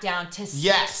back down to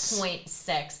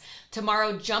 6.6.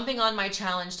 Tomorrow, jumping on my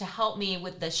challenge to help me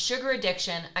with the sugar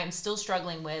addiction I'm still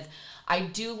struggling with. I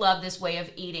do love this way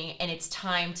of eating, and it's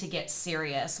time to get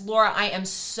serious. Laura, I am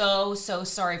so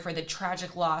sorry for the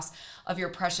tragic loss of your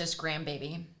precious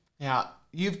grandbaby. Yeah,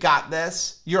 you've got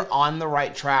this. You're on the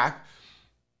right track.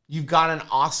 You've got an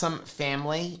awesome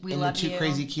family in the Two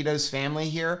Crazy Ketos family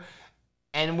here.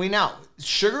 And we know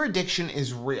sugar addiction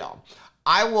is real.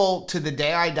 I will, to the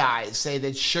day I die, say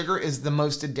that sugar is the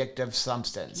most addictive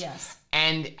substance. Yes.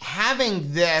 And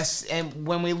having this, and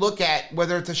when we look at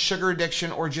whether it's a sugar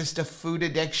addiction or just a food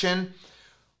addiction,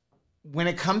 when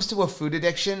it comes to a food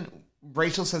addiction,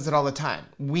 Rachel says it all the time.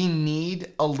 We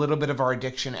need a little bit of our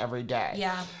addiction every day.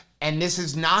 Yeah. And this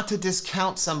is not to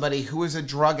discount somebody who is a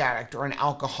drug addict or an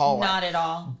alcoholic. Not at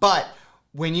all. But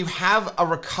when you have a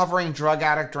recovering drug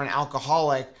addict or an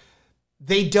alcoholic,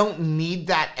 they don't need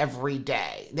that every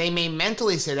day. They may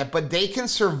mentally say that, but they can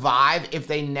survive if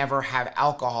they never have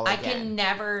alcohol again. I can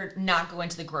never not go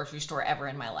into the grocery store ever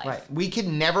in my life. Right. We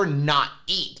can never not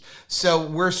eat. So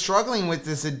we're struggling with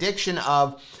this addiction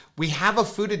of, we have a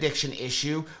food addiction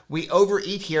issue, we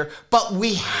overeat here, but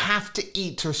we have to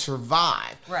eat to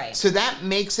survive. Right. So that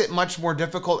makes it much more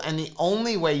difficult, and the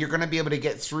only way you're going to be able to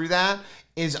get through that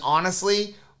is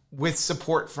honestly with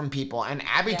support from people. And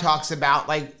Abby talks about,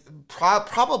 like,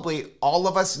 probably all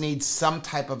of us need some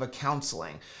type of a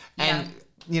counseling. And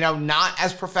you know, not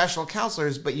as professional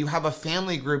counselors, but you have a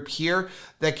family group here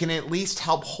that can at least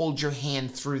help hold your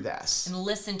hand through this. And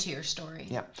listen to your story.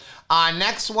 Yep.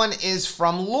 Next one is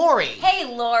from Lori. Hey,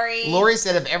 Lori. Lori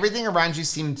said, if everything around you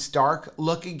seems dark,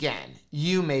 look again.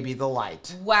 You may be the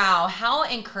light. Wow, how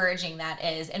encouraging that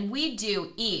is. And we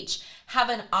do each have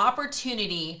an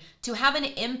opportunity to have an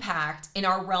impact in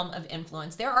our realm of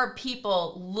influence. There are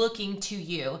people looking to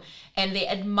you and they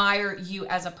admire you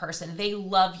as a person. They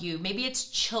love you. Maybe it's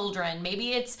children,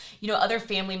 maybe it's, you know, other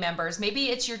family members, maybe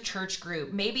it's your church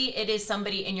group, maybe it is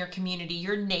somebody in your community,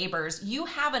 your neighbors. You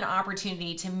have an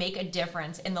opportunity to make a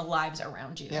difference in the lives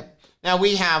around you. Yep. Now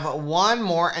we have one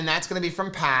more, and that's going to be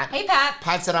from Pat. Hey, Pat.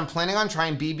 Pat said, I'm planning on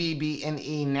trying BBB and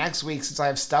E next week since I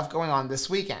have stuff going on this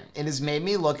weekend. It has made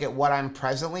me look at what I'm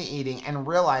presently eating and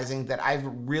realizing that I've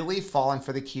really fallen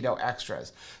for the keto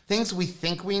extras. Things we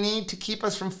think we need to keep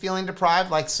us from feeling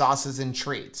deprived, like sauces and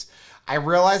treats. I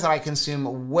realize that I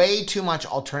consume way too much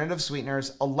alternative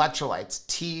sweeteners, electrolytes,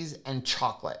 teas, and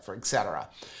chocolate, etc.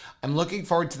 I'm looking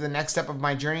forward to the next step of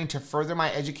my journey to further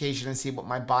my education and see what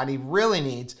my body really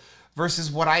needs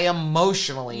versus what I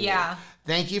emotionally need.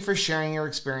 Thank you for sharing your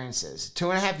experiences.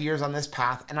 2.5 years on this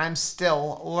path, and I'm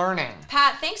still learning.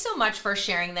 Pat, thanks so much for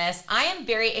sharing this. I am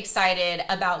very excited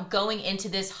about going into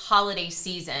this holiday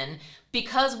season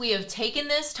because we have taken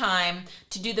this time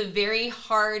to do the very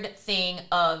hard thing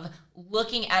of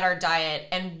looking at our diet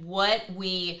and what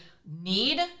we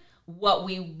need, what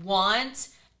we want,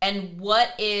 and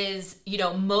what is, you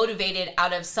know, motivated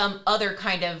out of some other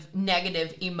kind of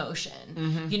negative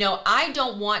emotion. You know, I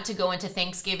don't want to go into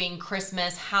Thanksgiving,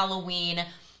 Christmas, Halloween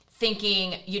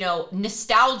thinking, you know,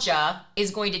 nostalgia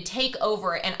is going to take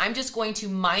over and I'm just going to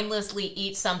mindlessly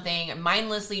eat something,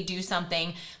 mindlessly do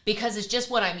something because it's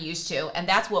just what I'm used to. And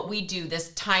that's what we do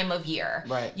this time of year.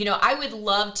 Right. You know, I would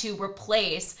love to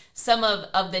replace some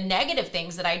of the negative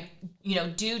things that I, you know,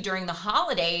 do during the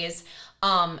holidays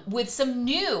with some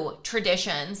new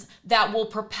traditions that will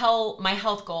propel my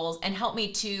health goals and help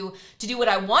me to do what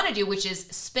I want to do, which is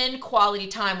spend quality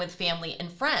time with family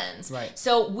and friends. Right.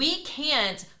 So we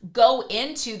can't go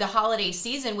into the holiday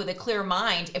season with a clear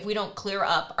mind if we don't clear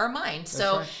up our mind.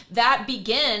 So that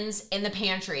begins in the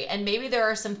pantry. And maybe there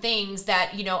are some things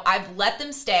that, you know, I've let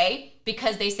them stay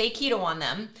because they say keto on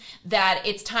them, that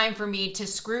it's time for me to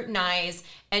scrutinize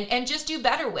and just do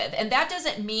better with. And that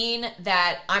doesn't mean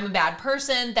that I'm a bad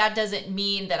person. That doesn't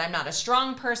mean that I'm not a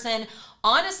strong person.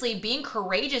 Honestly, being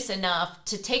courageous enough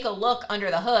to take a look under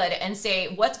the hood and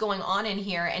say, what's going on in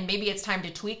here? And maybe it's time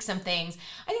to tweak some things.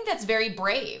 I think that's very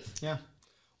brave. Yeah.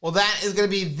 Well, that is going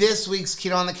to be this week's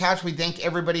Keto on the Couch. We thank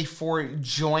everybody for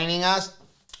joining us.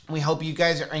 We hope you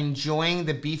guys are enjoying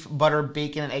the beef, butter,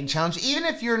 bacon, and egg challenge. Even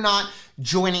if you're not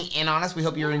joining in on us, we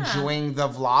hope you're enjoying the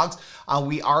vlogs.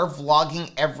 We are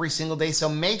vlogging every single day, so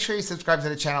make sure you subscribe to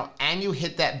the channel and you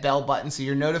hit that bell button so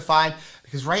you're notified,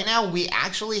 because right now we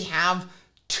actually have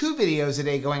 2 videos a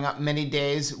day going up many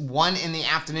days, one in the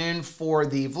afternoon for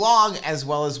the vlog, as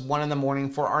well as one in the morning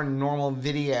for our normal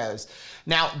videos.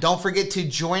 Now, don't forget to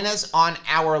join us on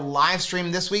our live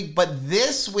stream this week, but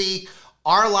this week,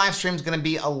 our live stream is going to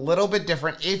be a little bit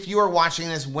different. If you are watching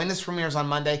this when this premieres on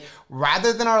Monday,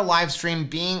 rather than our live stream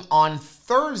being on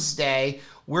Thursday,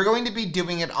 we're going to be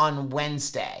doing it on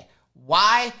Wednesday.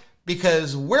 Why?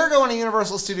 Because we're going to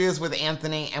Universal Studios with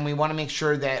Anthony, and we want to make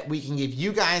sure that we can give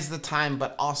you guys the time,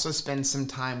 but also spend some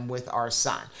time with our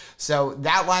son. So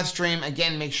that live stream,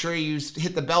 again, make sure you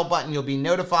hit the bell button. You'll be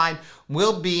notified.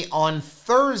 Will be on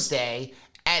Thursday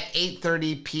at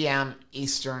 8:30 p.m.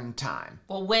 Eastern Time.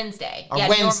 Well, Wednesday. Or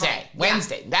Wednesday.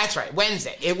 Wednesday. That's right.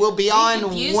 Wednesday. It will be on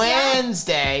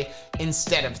Wednesday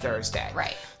instead of Thursday.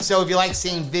 Right. So if you like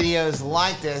seeing videos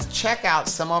like this, check out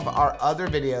some of our other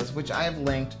videos, which I have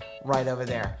linked right over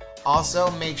there.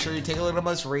 Also, make sure you take a look at the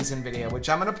most recent video, which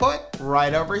I'm going to put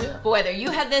right over here. But whether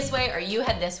you head this way or you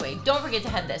head this way, don't forget to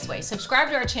head this way. Subscribe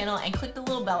to our channel and click the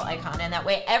little bell icon, and that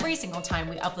way every single time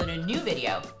we upload a new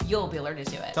video, you'll be alerted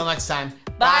to it. Till next time.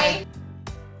 Bye.